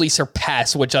has officially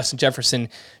surpassed what Justin Jefferson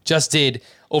just did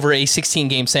over a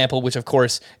 16-game sample, which, of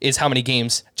course, is how many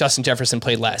games Justin Jefferson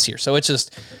played last year. So it's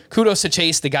just kudos to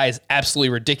Chase. The guy is absolutely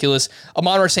ridiculous.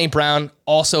 Amon-Ra St. Brown,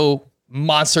 also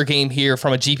monster game here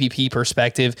from a GPP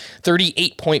perspective.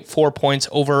 38.4 points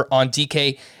over on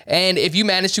DK. And if you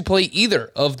manage to play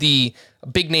either of the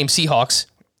big-name Seahawks,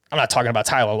 I'm not talking about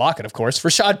Tyler Lockett, of course.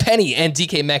 Rashad Penny and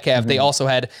DK Metcalf, they also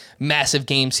had massive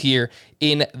games here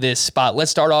in this spot. Let's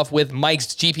start off with Mike's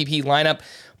GPP lineup.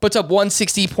 Puts up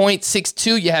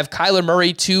 160.62. You have Kyler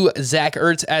Murray to Zach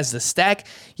Ertz as the stack.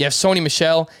 You have Sony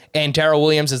Michel and Darrell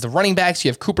Williams as the running backs.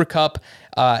 You have Cooper Kupp,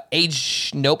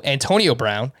 Antonio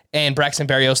Brown, and Braxton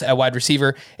Berrios at wide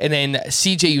receiver. And then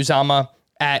CJ Uzomah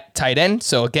at tight end.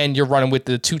 So again, you're running with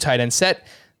the 2 tight end set.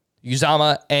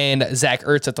 Uzomah and Zach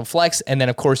Ertz at the flex. And then,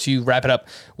 of course, you wrap it up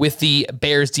with the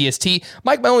Bears DST.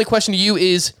 Mike, my only question to you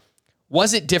is,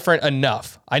 was it different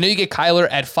enough? I know you get Kyler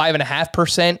at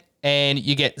 5.5% and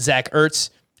you get Zach Ertz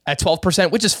at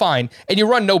 12%, which is fine. And you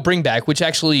run no bring back, which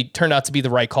actually turned out to be the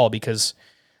right call because,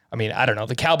 I don't know.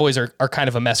 The Cowboys are kind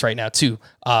of a mess right now, too.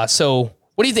 So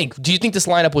what do you think? Do you think this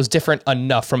lineup was different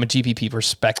enough from a GPP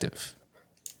perspective?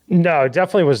 No,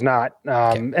 definitely was not.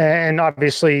 And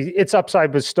obviously its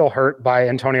upside was still hurt by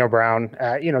Antonio Brown.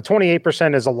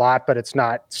 28% is a lot, but it's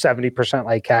not 70%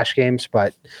 like cash games.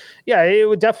 But yeah,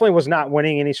 it definitely was not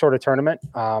winning any sort of tournament.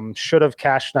 Should have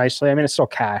cashed nicely. It's still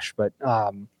cash, but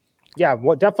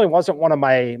definitely wasn't one of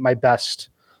my best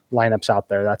lineups out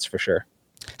there. That's for sure.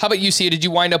 How about you, Sia? Did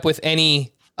you wind up with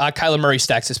any Kyler Murray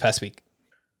stacks this past week?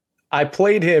 I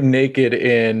played him naked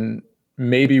in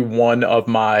maybe one of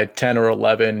my 10 or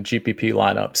 11 GPP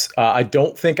lineups. I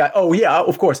don't think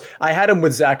of course. I had him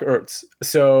with Zach Ertz.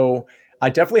 So I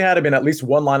definitely had him in at least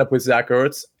one lineup with Zach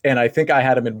Ertz, and I think I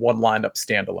had him in one lineup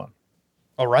standalone.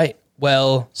 All right.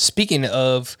 Well, speaking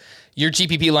of your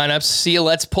GPP lineups, Sia,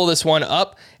 let's pull this one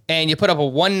up. And you put up a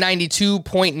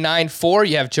 192.94.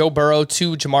 You have Joe Burrow,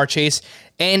 2 Jamar Chase,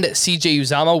 and CJ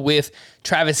Uzomah with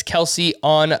Travis Kelce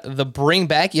on the bring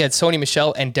back. You had Sony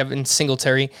Michel and Devin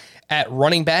Singletary at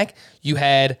running back. You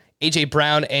had A.J.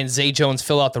 Brown and Zay Jones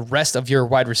fill out the rest of your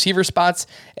wide receiver spots.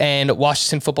 And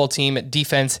Washington football team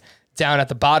defense down at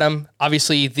the bottom.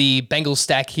 Obviously, the Bengals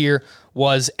stack here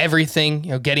was everything,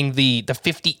 getting the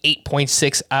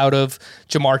 58.6 out of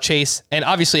Jamar Chase, and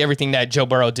obviously everything that Joe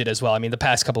Burrow did as well. I mean, the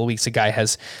past couple of weeks, the guy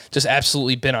has just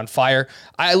absolutely been on fire.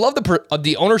 I love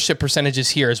the ownership percentages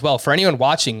here as well. For anyone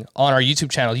watching on our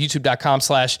YouTube channel,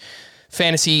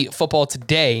 youtube.com/fantasy football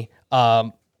today,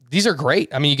 these are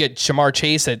great. I mean, you get Jamar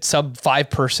Chase at sub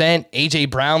 5%, A.J.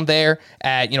 Brown there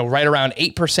at, right around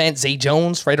 8%, Zay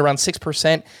Jones right around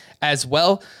 6% as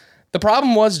well. The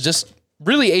problem was just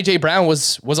really A.J. Brown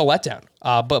was a letdown,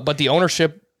 but the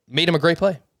ownership made him a great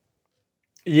play.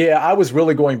 Yeah, I was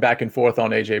really going back and forth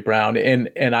on A.J. Brown, and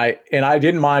I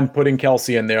didn't mind putting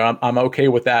Kelce in there. I'm okay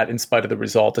with that in spite of the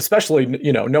result, especially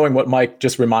knowing what Mike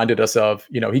just reminded us of.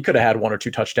 He could have had 1 or 2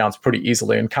 touchdowns pretty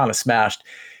easily and kind of smashed.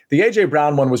 The A.J.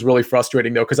 Brown one was really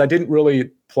frustrating, though, because I didn't really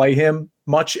play him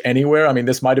much anywhere. I mean,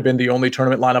 this might have been the only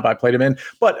tournament lineup I played him in.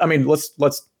 But, I mean, let's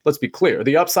be clear.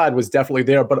 The upside was definitely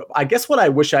there. But I guess what I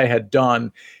wish I had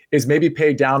done is maybe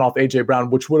pay down off A.J. Brown,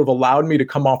 which would have allowed me to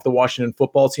come off the Washington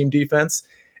football team defense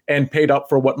and paid up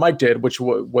for what Mike did, which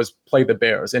was play the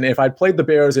Bears. And if I'd played the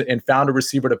Bears and found a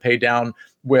receiver to pay down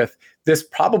with, this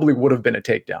probably would have been a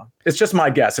takedown. It's just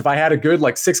my guess. If I had a good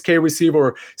 6K receiver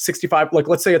or 65,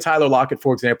 let's say a Tyler Lockett,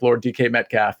 for example, or DK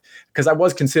Metcalf, because I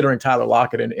was considering Tyler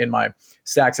Lockett in my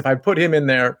stacks. If I put him in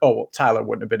there, Tyler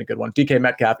wouldn't have been a good one. DK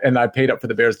Metcalf, and I paid up for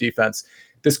the Bears defense,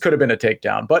 this could have been a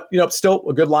takedown. But, still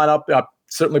a good lineup.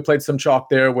 Certainly played some chalk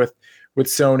there with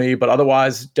Sony, but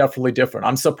otherwise definitely different.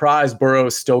 I'm surprised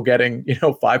Burrow's still getting,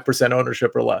 5%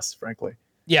 ownership or less, frankly.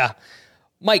 Yeah.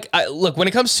 Mike, look, when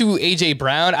it comes to A.J.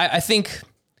 Brown, I think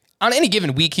on any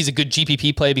given week, he's a good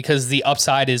GPP play because the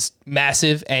upside is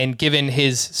massive. And given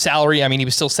his salary, I mean, he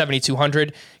was still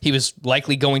 $7,200. He was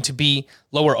likely going to be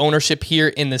lower ownership here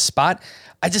in this spot.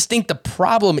 I just think the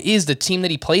problem is the team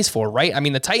that he plays for, right? I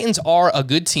mean, the Titans are a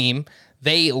good team.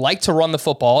 They like to run the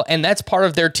football, and that's part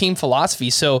of their team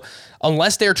philosophy. So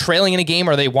unless they're trailing in a game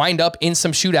or they wind up in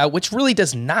some shootout, which really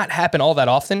does not happen all that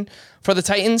often for the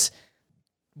Titans,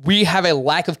 we have a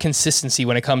lack of consistency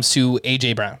when it comes to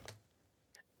A.J. Brown.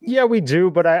 Yeah, we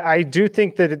do, but I do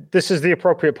think that this is the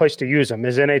appropriate place to use him,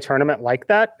 is in a tournament like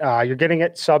that. You're getting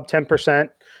it sub 10%.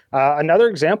 Another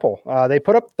example, they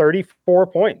put up 34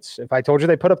 points. If I told you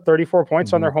they put up 34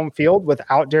 points on their home field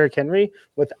without Derrick Henry,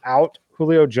 without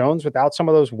Julio Jones, without some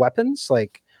of those weapons,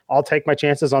 I'll take my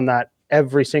chances on that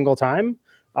every single time,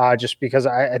 just because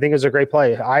I think it's a great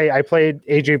play. I played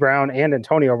A.J. Brown and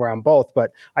Antonio Brown both,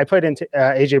 but I played into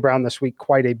A.J. Brown this week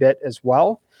quite a bit as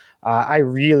well. I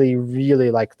really,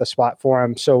 really like the spot for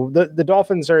him. So the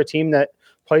Dolphins are a team that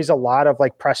plays a lot of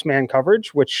press man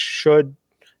coverage, which should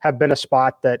have been a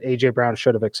spot that A.J. Brown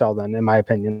should have excelled in my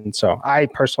opinion. So I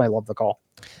personally love the call.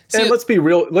 And let's be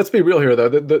real here, though.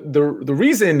 The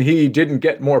reason he didn't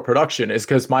get more production is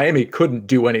because Miami couldn't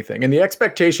do anything. And the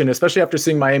expectation, especially after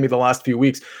seeing Miami the last few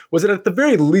weeks, was that at the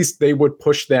very least they would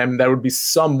push them. That would be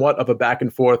somewhat of a back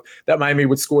and forth, that Miami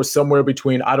would score somewhere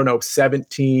between,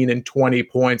 17 and 20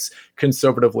 points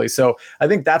conservatively. So I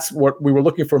think that's what we were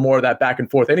looking for, more of that back and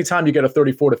forth. Anytime you get a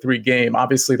 34-3 game,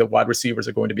 obviously the wide receivers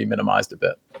are going to be minimized a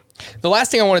bit. The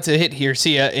last thing I wanted to hit here,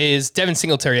 Sia, is Devin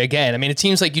Singletary again. I mean, it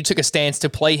seems like you took a stance to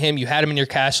play him. You had him in your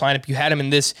cash lineup. You had him in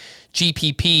this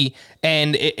GPP,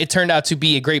 and it turned out to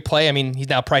be a great play. I mean, he's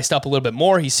now priced up a little bit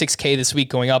more. He's $6K this week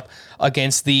going up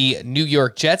against the New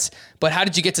York Jets. But how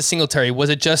did you get to Singletary? Was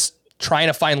it just trying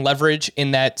to find leverage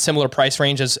in that similar price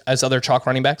range as other chalk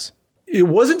running backs? It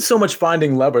wasn't so much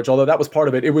finding leverage, although that was part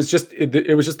of it. It was just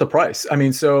the price. I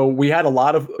mean, so we had a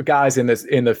lot of guys in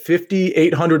the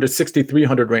 5,800 to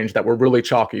 6,300 range that were really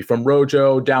chalky, from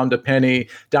Rojo down to Penny,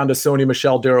 down to Sony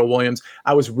Michel, Darrell Williams.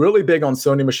 I was really big on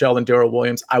Sony Michel and Darrell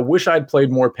Williams. I wish I'd played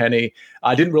more Penny.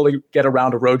 I didn't really get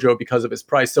around to Rojo because of his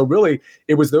price. So really,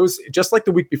 it was those, just like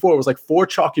the week before, it was 4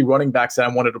 chalky running backs that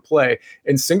I wanted to play.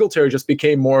 And Singletary just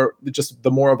became more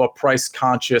of a price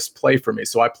conscious play for me.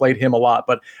 So I played him a lot,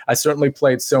 but I certainly certainly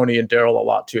played Sony and Daryl a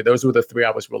lot too. Those were the three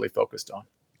I was really focused on.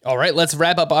 All right, let's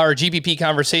wrap up our GPP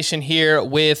conversation here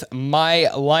with my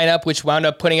lineup, which wound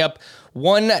up putting up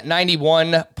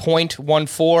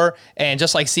 191.14. And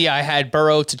just like C, I had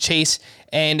Burrow to Chase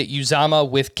and Uzama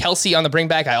with Kelsey on the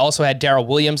bringback. I also had Darrell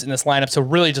Williams in this lineup. So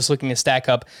really just looking to stack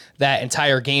up that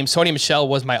entire game. Sony Michel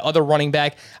was my other running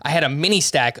back. I had a mini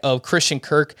stack of Christian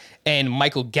Kirk and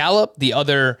Michael Gallup, the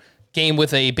other game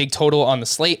with a big total on the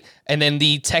slate. And then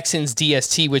the Texans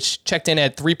DST, which checked in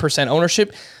at 3%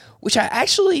 ownership, which I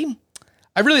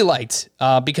really liked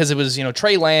because it was,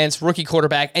 Trey Lance, rookie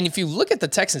quarterback. And if you look at the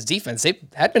Texans defense, they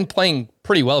had been playing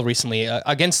pretty well recently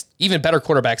against even better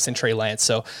quarterbacks than Trey Lance.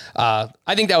 So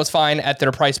I think that was fine at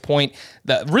their price point.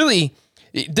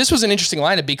 This was an interesting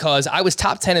lineup because I was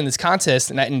top 10 in this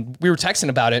contest and we were texting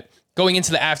about it going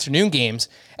into the afternoon games.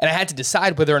 And I had to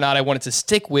decide whether or not I wanted to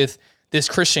stick with this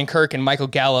Christian Kirk and Michael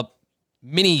Gallup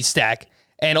mini stack.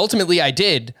 And ultimately I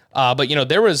did, but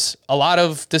there was a lot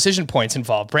of decision points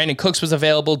involved. Brandon Cooks was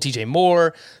available, DJ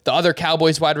Moore, the other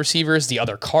Cowboys wide receivers, the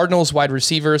other Cardinals wide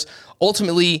receivers.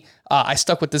 Ultimately, I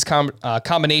stuck with this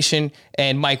combination.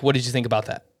 And Mike, what did you think about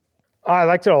that? I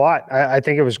liked it a lot. I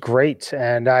think it was great.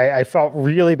 And I felt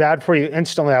really bad for you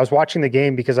instantly. I was watching the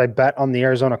game because I bet on the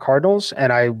Arizona Cardinals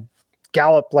and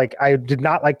Gallup, I did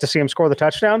not like to see him score the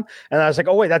touchdown. And I was like,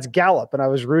 oh, wait, that's Gallup. And I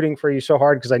was rooting for you so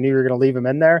hard because I knew you were going to leave him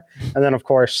in there. And then, of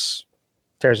course,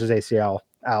 tears his ACL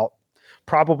out.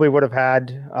 Probably would have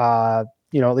had, at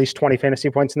least 20 fantasy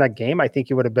points in that game. I think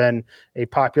he would have been a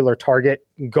popular target,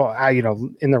 in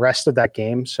the rest of that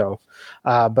game. So,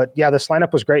 but yeah, this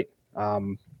lineup was great.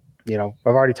 I've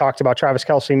already talked about Travis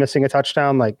Kelce missing a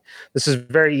touchdown. This is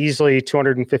very easily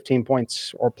 215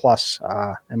 points or plus,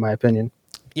 in my opinion.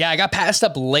 Yeah, I got passed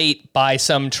up late by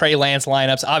some Trey Lance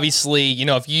lineups. Obviously,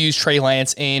 if you use Trey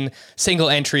Lance in single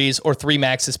entries or 3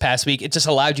 max this past week, it just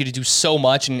allowed you to do so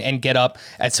much and get up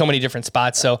at so many different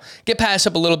spots. So get passed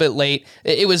up a little bit late.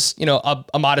 It was,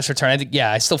 a modest return. I think,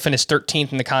 I still finished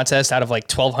 13th in the contest out of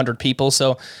 1,200 people.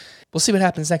 So we'll see what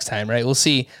happens next time, right? We'll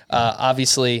see.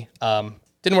 Obviously,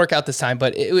 didn't work out this time,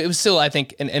 but it was still, I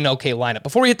think, an okay lineup.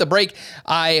 Before we hit the break,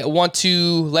 I want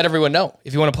to let everyone know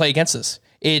if you want to play against us.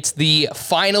 It's the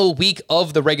final week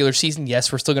of the regular season.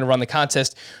 Yes, we're still going to run the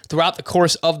contest throughout the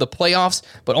course of the playoffs,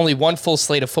 but only one full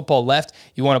slate of football left.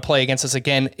 You want to play against us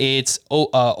again, it's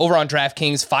over on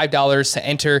DraftKings, $5 to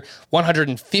enter,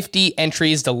 150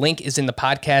 entries. The link is in the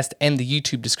podcast and the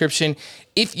YouTube description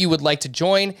if you would like to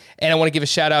join. And I want to give a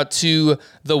shout out to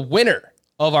the winner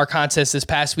of our contest this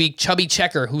past week, Chubby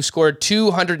Checker, who scored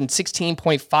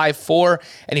 216.54,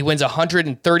 and he wins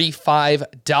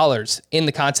 $135 in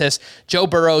the contest. Joe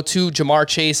Burrow to Jamar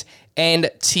Chase and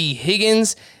T.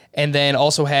 Higgins. And then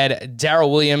also had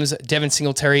Darrell Williams, Devin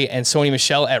Singletary, and Sony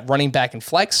Michel at running back and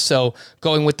flex. So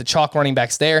going with the chalk running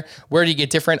backs there. Where do you get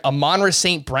different? Amon-Ra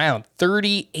St. Brown,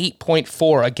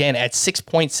 38.4, again at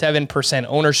 6.7%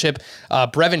 ownership.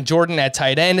 Brevin Jordan at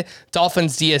tight end.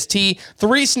 Dolphins DST.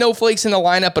 3 snowflakes in the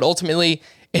lineup, but ultimately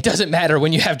it doesn't matter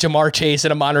when you have Jamar Chase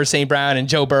and Amon-Ra St. Brown and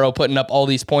Joe Burrow putting up all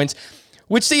these points.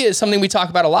 Which, see, is something we talk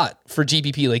about a lot for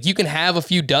GPP. You can have a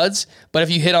few duds, but if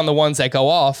you hit on the ones that go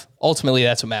off, ultimately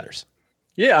that's what matters.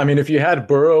 Yeah, I mean, if you had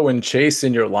Burrow and Chase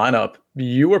in your lineup,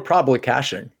 you were probably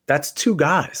cashing. That's 2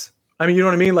 guys. I mean, you know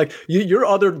what I mean?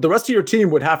 The rest of your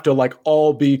team would have to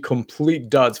all be complete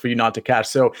duds for you not to cash.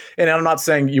 So, and I'm not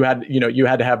saying you had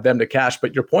to have them to cash,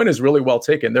 but your point is really well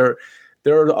taken. There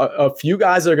are a few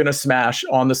guys that are going to smash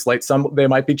on the slate. Some, they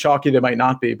might be chalky, they might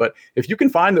not be. But if you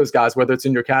can find those guys, whether it's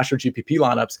in your cash or GPP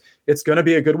lineups, it's going to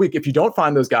be a good week. If you don't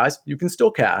find those guys, you can still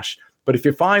cash. But if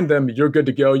you find them, you're good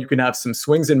to go. You can have some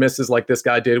swings and misses like this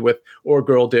guy did with, or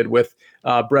girl did with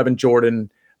Brevin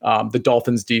Jordan, the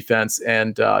Dolphins defense,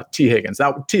 and T. Higgins.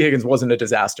 T. Higgins wasn't a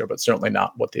disaster, but certainly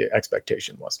not what the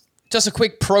expectation was. Just a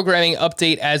quick programming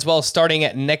update as well. Starting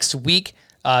at next week,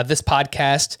 this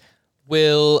podcast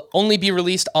will only be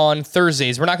released on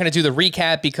Thursdays. We're not going to do the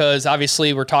recap because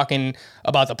obviously we're talking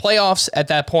about the playoffs at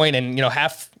that point, and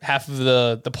half of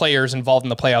the players involved in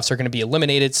the playoffs are going to be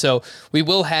eliminated. So we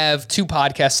will have 2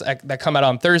 podcasts that come out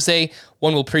on Thursday.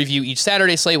 One will preview each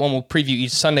Saturday slate, one will preview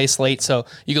each Sunday slate. So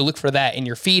you can look for that in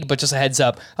your feed, but just a heads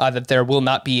up that there will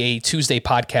not be a Tuesday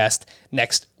podcast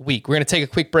next week. We're going to take a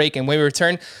quick break, and when we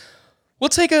return, we'll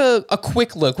take a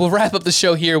quick look. We'll wrap up the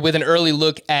show here with an early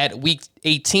look at Week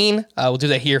 18. We'll do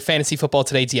that here, Fantasy Football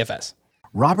Today DFS.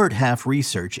 Robert Half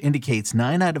research indicates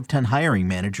 9 out of 10 hiring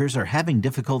managers are having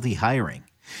difficulty hiring.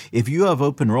 If you have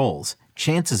open roles,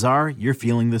 chances are you're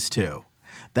feeling this too.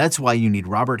 That's why you need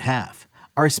Robert Half.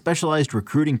 Our specialized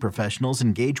recruiting professionals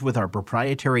engage with our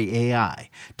proprietary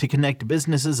AI to connect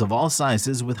businesses of all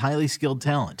sizes with highly skilled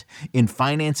talent in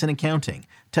finance and accounting,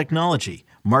 technology,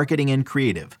 marketing and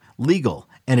creative, legal,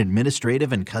 and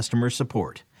administrative and customer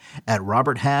support. At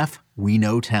Robert Half, we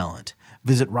know talent.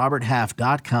 Visit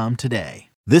roberthalf.com today.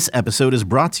 This episode is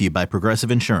brought to you by Progressive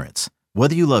Insurance.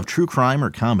 Whether you love true crime or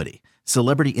comedy,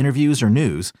 celebrity interviews or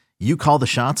news, you call the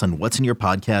shots on what's in your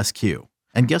podcast queue.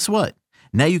 And guess what?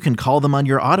 Now you can call them on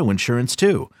your auto insurance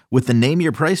too with the Name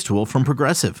Your Price tool from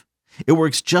Progressive. It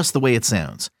works just the way it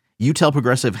sounds. You tell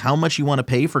Progressive how much you want to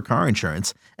pay for car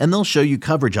insurance, and they'll show you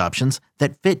coverage options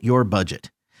that fit your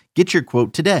budget. Get your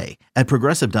quote today at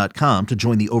Progressive.com to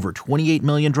join the over 28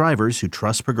 million drivers who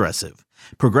trust Progressive.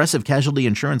 Progressive Casualty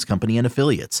Insurance Company and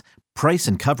Affiliates. Price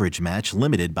and coverage match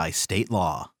limited by state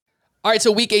law. All right,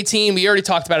 so Week 18, we already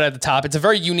talked about it at the top. It's a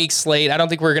very unique slate. I don't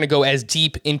think we're going to go as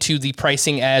deep into the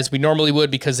pricing as we normally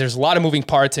would because there's a lot of moving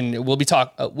parts, and we'll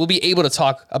be able to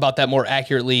talk about that more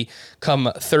accurately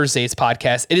come Thursday's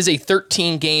podcast. It is a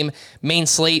 13-game main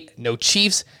slate. No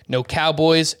Chiefs, no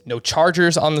Cowboys, no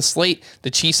Chargers on the slate.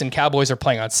 The Chiefs and Cowboys are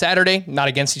playing on Saturday, not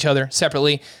against each other,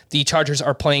 separately. The Chargers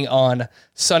are playing on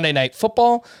Sunday Night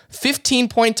Football.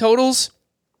 15-point totals?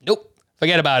 Nope.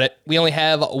 Forget about it. We only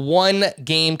have one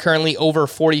game currently over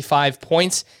 45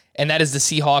 points, and that is the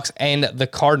Seahawks and the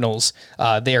Cardinals.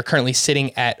 They are currently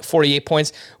sitting at 48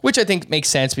 points, which I think makes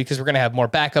sense because we're going to have more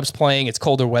backups playing. It's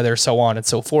colder weather, so on and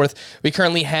so forth. We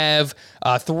currently have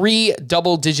three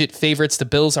double-digit favorites. The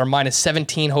Bills are minus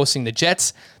 17 hosting the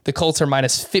Jets. The Colts are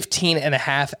minus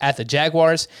 15.5 at the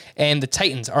Jaguars, and the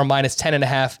Titans are minus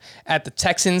 10.5 at the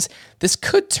Texans. This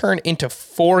could turn into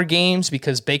 4 games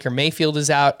because Baker Mayfield is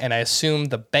out, and I assume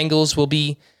the Bengals will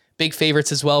be big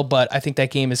favorites as well, but I think that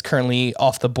game is currently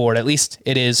off the board. At least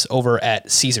it is over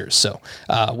at Caesars. So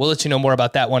we'll let you know more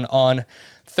about that one on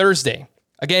Thursday.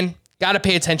 Again, got to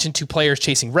pay attention to players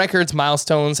chasing records,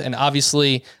 milestones, and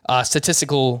obviously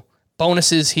statistical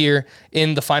bonuses here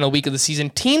in the final week of the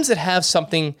season. Teams that have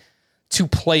something to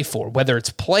play for, whether it's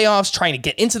playoffs, trying to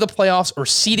get into the playoffs, or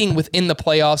seeding within the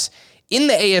playoffs. In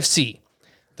the AFC,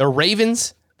 the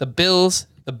Ravens, the Bills,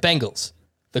 the Bengals,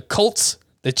 the Colts,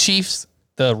 the Chiefs,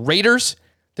 the Raiders,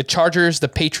 the Chargers, the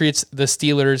Patriots, the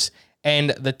Steelers,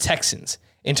 and the Texans.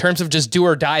 In terms of just do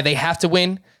or die, they have to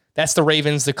win. That's the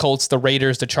Ravens, the Colts, the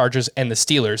Raiders, the Chargers, and the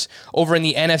Steelers. Over in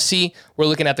the NFC, we're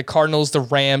looking at the Cardinals, the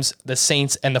Rams, the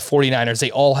Saints, and the 49ers.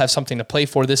 They all have something to play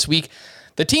for this week.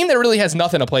 The team that really has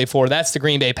nothing to play for, that's the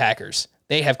Green Bay Packers.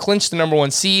 They have clinched the number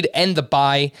 1 seed and the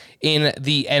bye in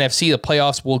the NFC. The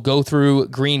playoffs will go through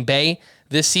Green Bay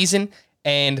this season.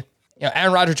 And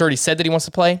Aaron Rodgers already said that he wants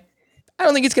to play. I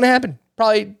don't think it's going to happen.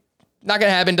 Probably not going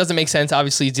to happen. Doesn't make sense.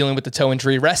 Obviously, he's dealing with the toe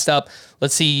injury. Rest up.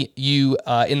 Let's see you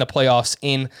in the playoffs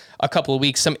in a couple of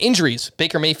weeks. Some injuries.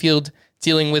 Baker Mayfield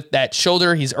dealing with that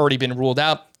shoulder. He's already been ruled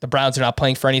out. The Browns are not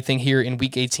playing for anything here in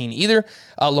Week 18 either.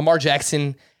 Lamar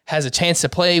Jackson has a chance to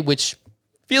play, which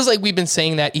feels like we've been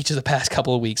saying that each of the past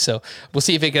couple of weeks. So we'll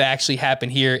see if it could actually happen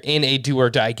here in a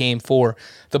do-or-die game for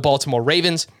the Baltimore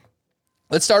Ravens.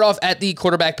 Let's start off at the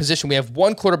quarterback position. We have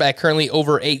one quarterback currently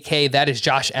over 8K. That is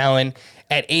Josh Allen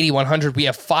at 8,100. We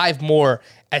have 5 more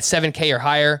at 7K or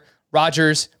higher.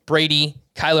 Rodgers, Brady,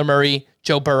 Kyler Murray,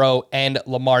 Joe Burrow, and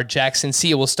Lamar Jackson.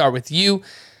 Sia, we'll start with you.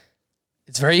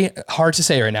 It's very hard to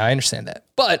say right now. I understand that.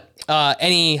 But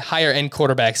any higher-end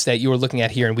quarterbacks that you were looking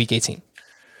at here in Week 18?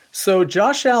 So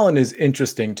Josh Allen is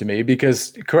interesting to me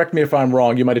because, correct me if I'm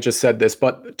wrong, you might have just said this,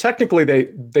 but technically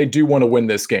they do want to win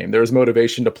this game. There's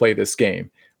motivation to play this game,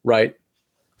 right?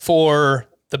 For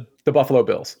the Buffalo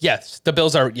Bills. Yes, the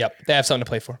Bills are, they have something to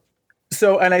play for.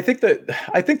 So, and I think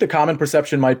the common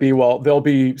perception might be, well, they'll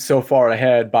be so far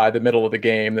ahead by the middle of the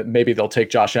game that maybe they'll take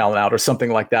Josh Allen out or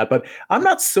something like that. But I'm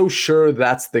not so sure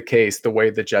that's the case the way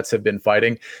the Jets have been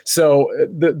fighting. So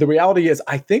the reality is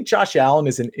I think Josh Allen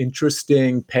is an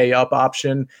interesting pay up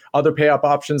option. Other pay up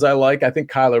options I like. I think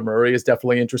Kyler Murray is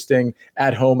definitely interesting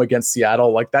at home against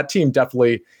Seattle. Like that team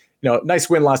definitely, nice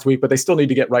win last week, but they still need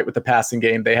to get right with the passing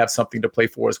game. They have something to play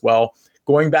for as well.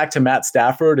 Going back to Matt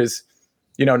Stafford is,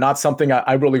 not something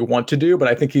I really want to do, but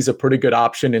I think he's a pretty good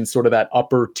option in sort of that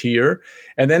upper tier.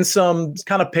 And then some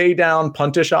kind of pay down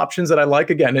puntish options that I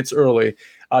like. Again, it's early.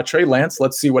 Trey Lance,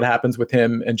 let's see what happens with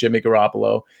him and Jimmy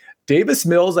Garoppolo. Davis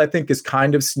Mills, I think, is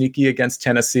kind of sneaky against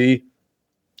Tennessee.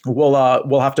 We'll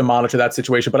have to monitor that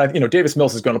situation. But Davis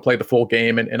Mills is going to play the full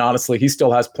game, and honestly, he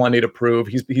still has plenty to prove.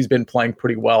 He's been playing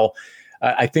pretty well.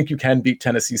 I think you can beat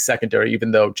Tennessee's secondary, even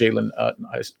though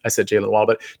I said Jalen Waddle,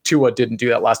 but Tua didn't do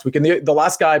that last week. And the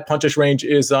last guy puntish range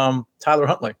is Tyler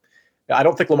Huntley. I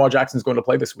don't think Lamar Jackson is going to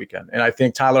play this weekend. And I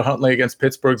think Tyler Huntley against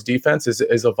Pittsburgh's defense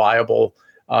is a viable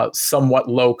somewhat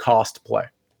low cost play.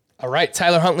 All right,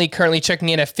 Tyler Huntley currently checking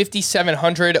in at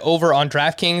 5,700 over on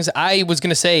DraftKings. I was going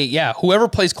to say, yeah, whoever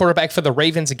plays quarterback for the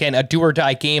Ravens, again, a do or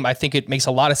die game. I think it makes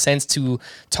a lot of sense to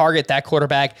target that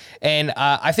quarterback. And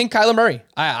I think Kyler Murray.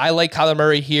 I like Kyler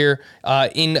Murray here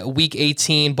in Week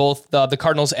 18. Both the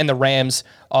Cardinals and the Rams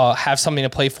have something to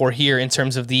play for here in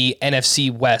terms of the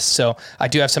NFC West. So I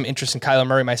do have some interest in Kyler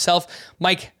Murray myself.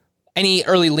 Mike, any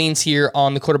early leans here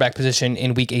on the quarterback position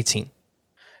in Week 18?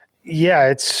 Yeah,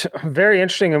 it's very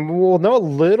interesting, and we'll know a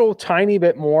little tiny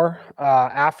bit more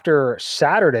after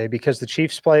Saturday because the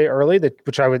Chiefs play early.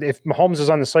 Which I would, if Mahomes is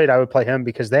on the slate, I would play him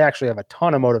because they actually have a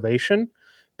ton of motivation.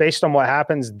 Based on what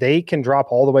happens, they can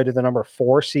drop all the way to the number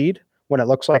 4 seed when it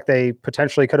looks like they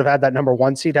potentially could have had that number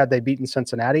 1 seed had they beaten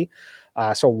Cincinnati.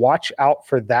 So watch out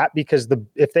for that because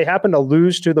if they happen to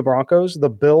lose to the Broncos,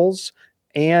 the Bills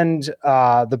and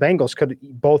the Bengals could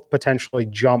both potentially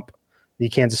jump the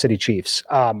Kansas City Chiefs.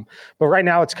 But right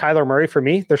now it's Kyler Murray for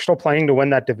me. They're still playing to win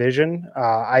that division.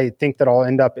 I think that I'll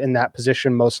end up in that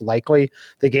position most likely.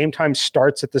 The game time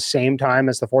starts at the same time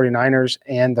as the 49ers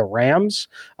and the Rams.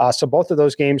 So both of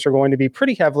those games are going to be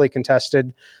pretty heavily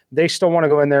contested. They still want to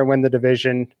go in there and win the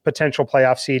division. Potential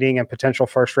playoff seeding and potential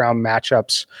first round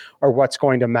matchups are what's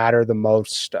going to matter the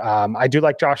most. I do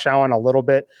like Josh Allen a little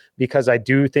bit because I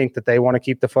do think that they want to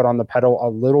keep the foot on the pedal a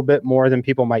little bit more than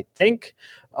people might think.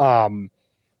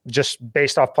 Just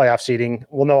based off playoff seeding,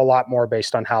 we'll know a lot more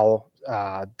based on how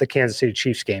the Kansas City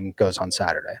Chiefs game goes on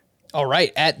Saturday. All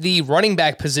right. At the running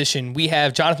back position, we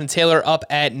have Jonathan Taylor up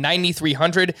at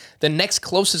 9,300. The next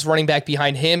closest running back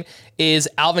behind him is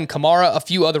Alvin Kamara. A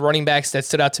few other running backs that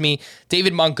stood out to me.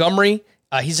 David Montgomery.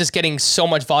 He's just getting so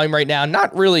much volume right now.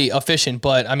 Not really efficient,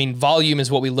 but I mean, volume is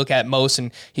what we look at most,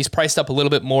 and he's priced up a little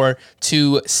bit more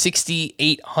to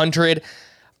 6,800.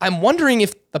 I'm wondering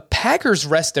if the Packers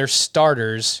rest their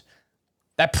starters,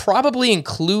 that probably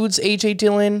includes A.J.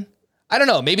 Dillon. I don't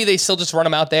know. Maybe they still just run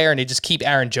him out there and they just keep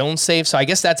Aaron Jones safe. So I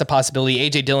guess that's a possibility.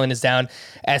 A.J. Dillon is down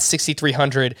at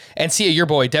 6,300. And see your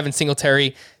boy, Devin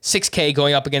Singletary, 6K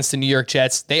going up against the New York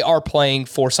Jets. They are playing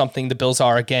for something. The Bills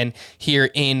are again here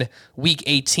in Week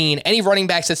 18. Any running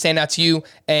backs that stand out to you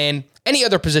and any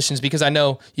other positions? Because I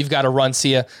know you've got to run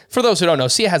Sia. For those who don't know,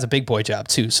 Sia has a big boy job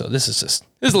too. So this is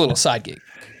a little side gig.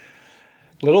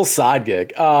 Little side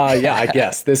gig. Yeah, I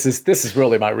guess this is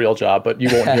really my real job, but you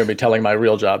won't hear me telling my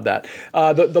real job that.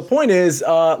 The point is,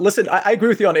 listen, I agree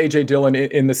with you on A.J. Dillon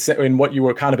in what you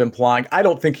were kind of implying. I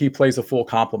don't think he plays a full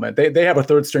complement. They have a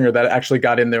third stringer that actually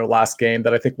got in their last game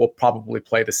that I think will probably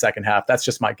play the second half. That's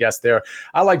just my guess there.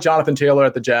 I like Jonathan Taylor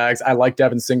at the Jags. I like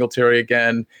Devin Singletary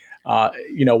again.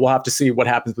 We'll have to see what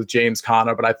happens with James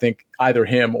Conner, but I think either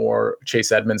him or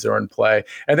Chase Edmonds are in play.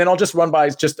 And then I'll just run by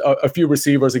just a few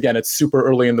receivers. Again, it's super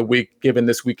early in the week, given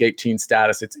this Week 18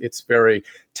 status. It's very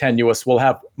tenuous. We'll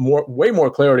have way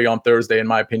more clarity on Thursday, in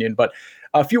my opinion. But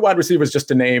a few wide receivers just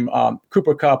to name: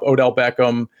 Cooper Kupp, Odell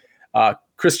Beckham,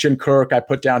 Christian Kirk. I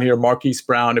put down here Marquise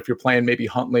Brown. If you're playing maybe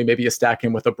Huntley, maybe you stack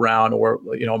him with a Brown or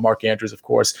Mark Andrews, of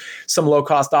course. Some low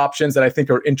cost options that I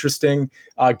think are interesting: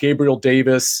 Gabriel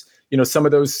Davis. Some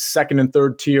of those second and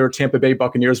third tier Tampa Bay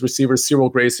Buccaneers receivers, Cyril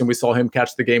Grayson, we saw him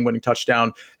catch the game-winning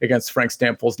touchdown against Frank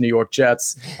Stanfield's New York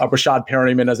Jets. Rashad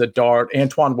Perryman as a dart.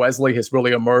 Antoine Wesley has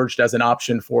really emerged as an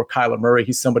option for Kyler Murray.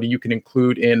 He's somebody you can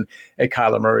include in a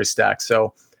Kyler Murray stack.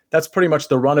 So that's pretty much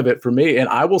the run of it for me. And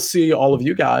I will see all of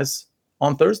you guys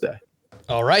on Thursday.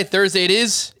 All right, Thursday it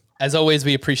is. As always,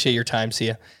 we appreciate your time. See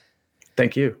ya.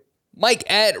 Thank you. Mike,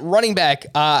 at running back,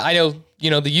 I know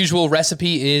the usual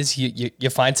recipe is you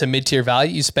find some mid-tier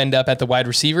value, you spend up at the wide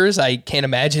receivers. I can't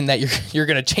imagine that you're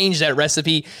going to change that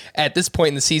recipe at this point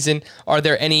in the season. Are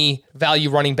there any value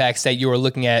running backs that you are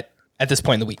looking at this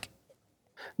point in the week?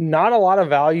 Not a lot of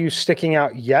value sticking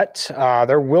out yet.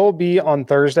 There will be on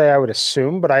Thursday, I would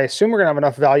assume, but I assume we're going to have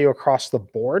enough value across the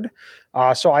board.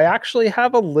 So I actually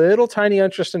have a little tiny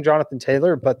interest in Jonathan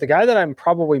Taylor, but the guy that I'm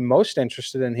probably most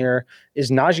interested in here is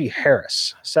Najee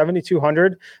Harris,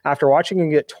 7,200. After watching him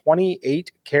get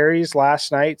 28 carries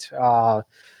last night,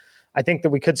 I think that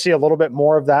we could see a little bit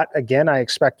more of that. Again, I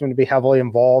expect him to be heavily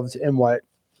involved in what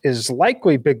is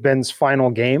likely Big Ben's final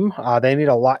game. They need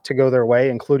a lot to go their way,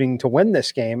 including to win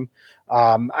this game.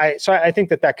 So I think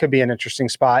that could be an interesting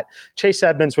spot. Chase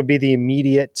Edmonds would be the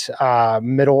immediate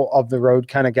middle of the road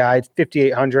kind of guy,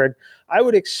 5,800. I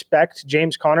would expect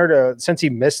James Conner to, since he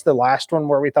missed the last one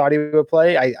where we thought he would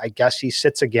play, I guess he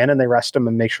sits again and they rest him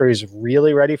and make sure he's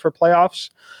really ready for playoffs.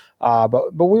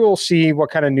 But we will see what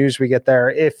kind of news we get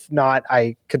there. If not,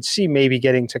 I could see maybe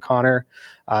getting to Conner.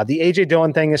 The A.J.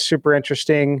 Dillon thing is super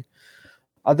interesting.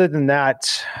 Other than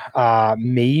that,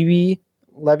 maybe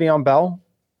Le'Veon Bell.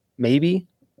 Maybe.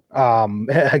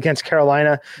 against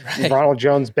Carolina. Right. Ronald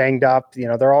Jones banged up.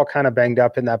 They're all kind of banged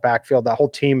up in that backfield. That whole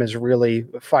team is really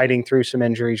fighting through some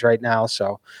injuries right now.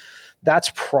 So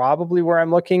that's probably where I'm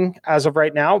looking as of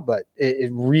right now, but it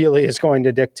really is going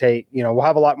to dictate. We'll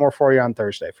have a lot more for you on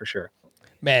Thursday for sure.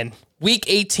 Man, week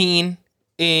 18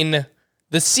 in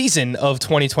the season of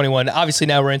 2021. Obviously,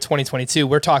 now we're in 2022.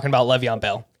 We're talking about Le'Veon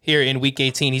Bell here in week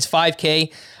 18. He's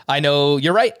 $5K. I know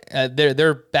you're right.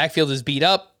 Their backfield is beat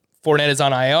up. Fournette is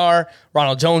on IR.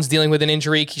 Ronald Jones dealing with an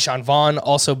injury. Keyshawn Vaughn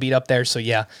also beat up there. So,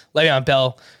 yeah, Le'Veon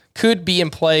Bell could be in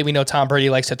play. We know Tom Brady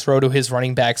likes to throw to his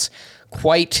running backs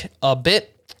quite a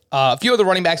bit. A few other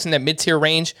running backs in that mid-tier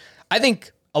range. I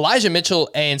think Elijah Mitchell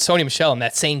and Sony Michel in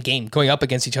that same game going up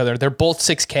against each other, they're both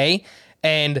 6K.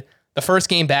 And the first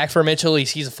game back for Mitchell,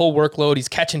 he's a full workload. He's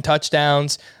catching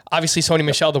touchdowns. Obviously, Sony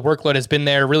Michel, the workload has been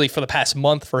there really for the past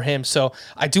month for him. So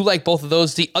I do like both of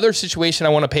those. The other situation I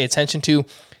want to pay attention to,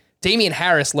 Damian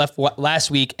Harris left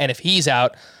last week, and if he's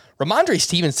out, Ramondre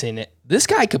Stevenson, this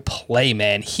guy could play,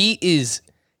 man. He's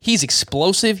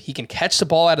explosive. He can catch the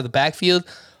ball out of the backfield.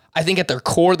 I think at their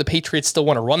core, the Patriots still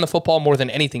want to run the football more than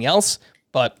anything else.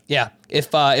 But yeah, if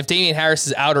Damian Harris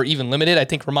is out or even limited, I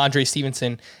think Ramondre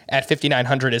Stevenson at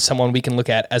 5,900 is someone we can look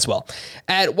at as well.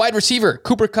 At wide receiver,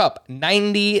 Cooper Kupp,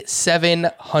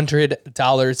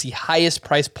 $9,700, the highest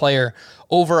priced player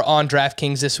over on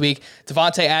DraftKings this week.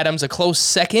 Devontae Adams, a close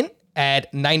second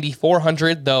at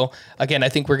 9,400, though, again, I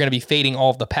think we're going to be fading all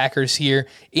of the Packers here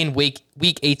in week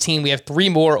 18. We have three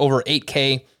more over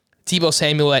 8K. Deebo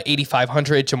Samuel at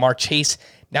 8,500, Jamar Chase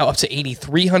now up to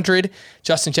 8,300,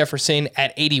 Justin Jefferson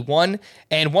at 81.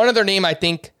 And one other name I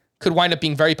think could wind up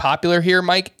being very popular here,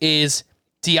 Mike, is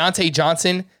Deontay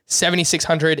Johnson,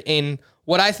 7,600 in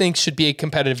what I think should be a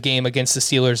competitive game against the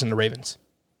Steelers and the Ravens.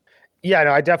 Yeah,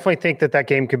 no, I definitely think that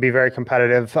game could be very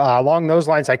competitive. Along those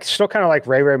lines, I still kind of like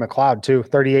Ray McLeod too,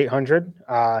 3,800.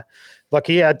 Look,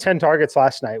 he had 10 targets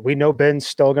last night. We know Ben's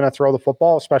still going to throw the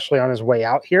football, especially on his way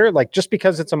out here. Like, just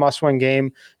because it's a must-win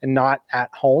game and not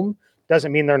at home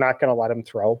doesn't mean they're not going to let him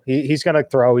throw. He's going to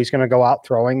throw. He's going to go out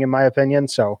throwing, in my opinion.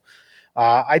 So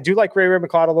I do like Ray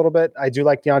McLeod a little bit. I do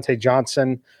like Deontay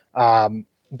Johnson.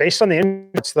 Based on the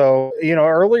inputs, though,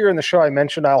 earlier in the show I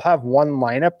mentioned I'll have one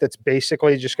lineup that's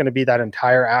basically just going to be that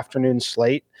entire afternoon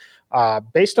slate.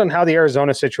 Based on how the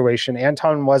Arizona situation,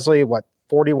 Anton Wesley,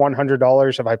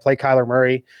 $4,100. If I play Kyler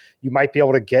Murray, you might be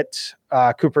able to get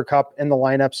Cooper Kupp in the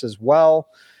lineups as well.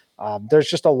 There's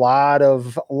just a lot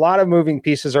of moving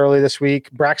pieces early this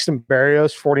week. Braxton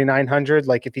Berrios, 4,900.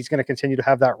 Like, if he's going to continue to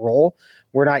have that role,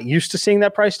 we're not used to seeing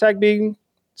that price tag being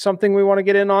something we want to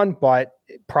get in on, but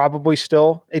probably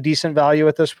still a decent value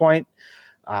at this point.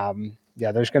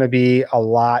 There's going to be a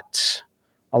lot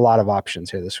of options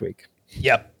here this week.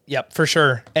 Yep, for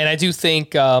sure. And I do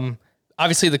think,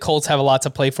 obviously the Colts have a lot to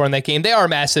play for in that game. They are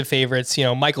massive favorites.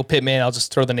 Michael Pittman, I'll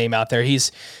just throw the name out there.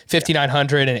 He's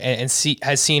 5,900 and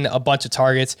has seen a bunch of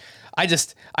targets. I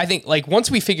think like once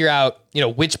we figure out,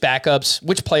 which backups,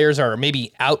 which players are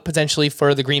maybe out potentially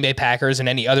for the Green Bay Packers and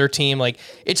any other team, like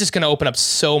it's just going to open up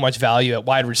so much value at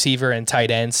wide receiver and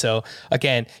tight end. So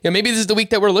again, maybe this is the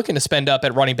week that we're looking to spend up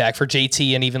at running back for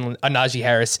JT and even Najee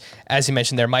Harris, as you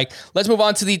mentioned there, Mike. Let's move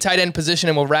on to the tight end position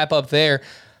and we'll wrap up there.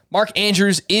 Mark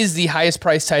Andrews is the highest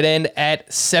priced tight end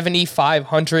at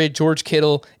 7,500. George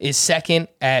Kittle is second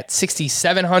at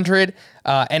 6,700.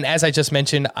 And as I just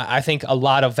mentioned, I think a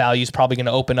lot of value is probably going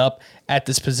to open up at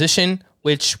this position,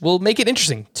 which will make it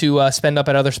interesting to spend up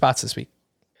at other spots this week.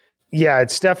 Yeah,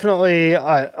 it's definitely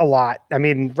a lot. I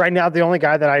mean, right now, the only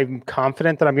guy that I'm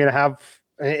confident that I'm going to have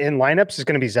in lineups is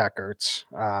going to be Zach Ertz.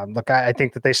 Look, I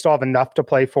think that they still have enough to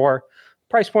play for.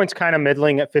 Price point's kind of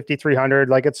middling at 5,300.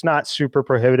 Like, it's not super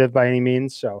prohibitive by any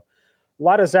means. So a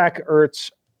lot of Zach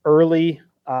Ertz early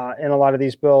in a lot of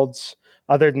these builds.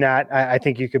 Other than that, I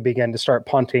think you could begin to start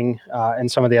punting in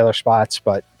some of the other spots.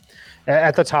 But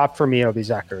at the top for me, it'll be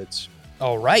Zach Ertz.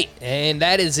 All right. And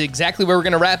that is exactly where we're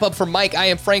going to wrap up. For Mike, I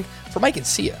am Frank. For Mike and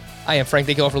Sia, I am Frank.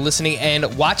 Thank you all for listening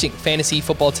and watching Fantasy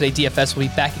Football Today DFS. We'll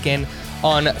be back again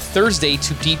on Thursday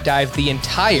to deep dive the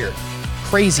entire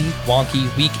crazy,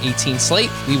 wonky Week 18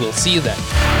 slate. We will see you then.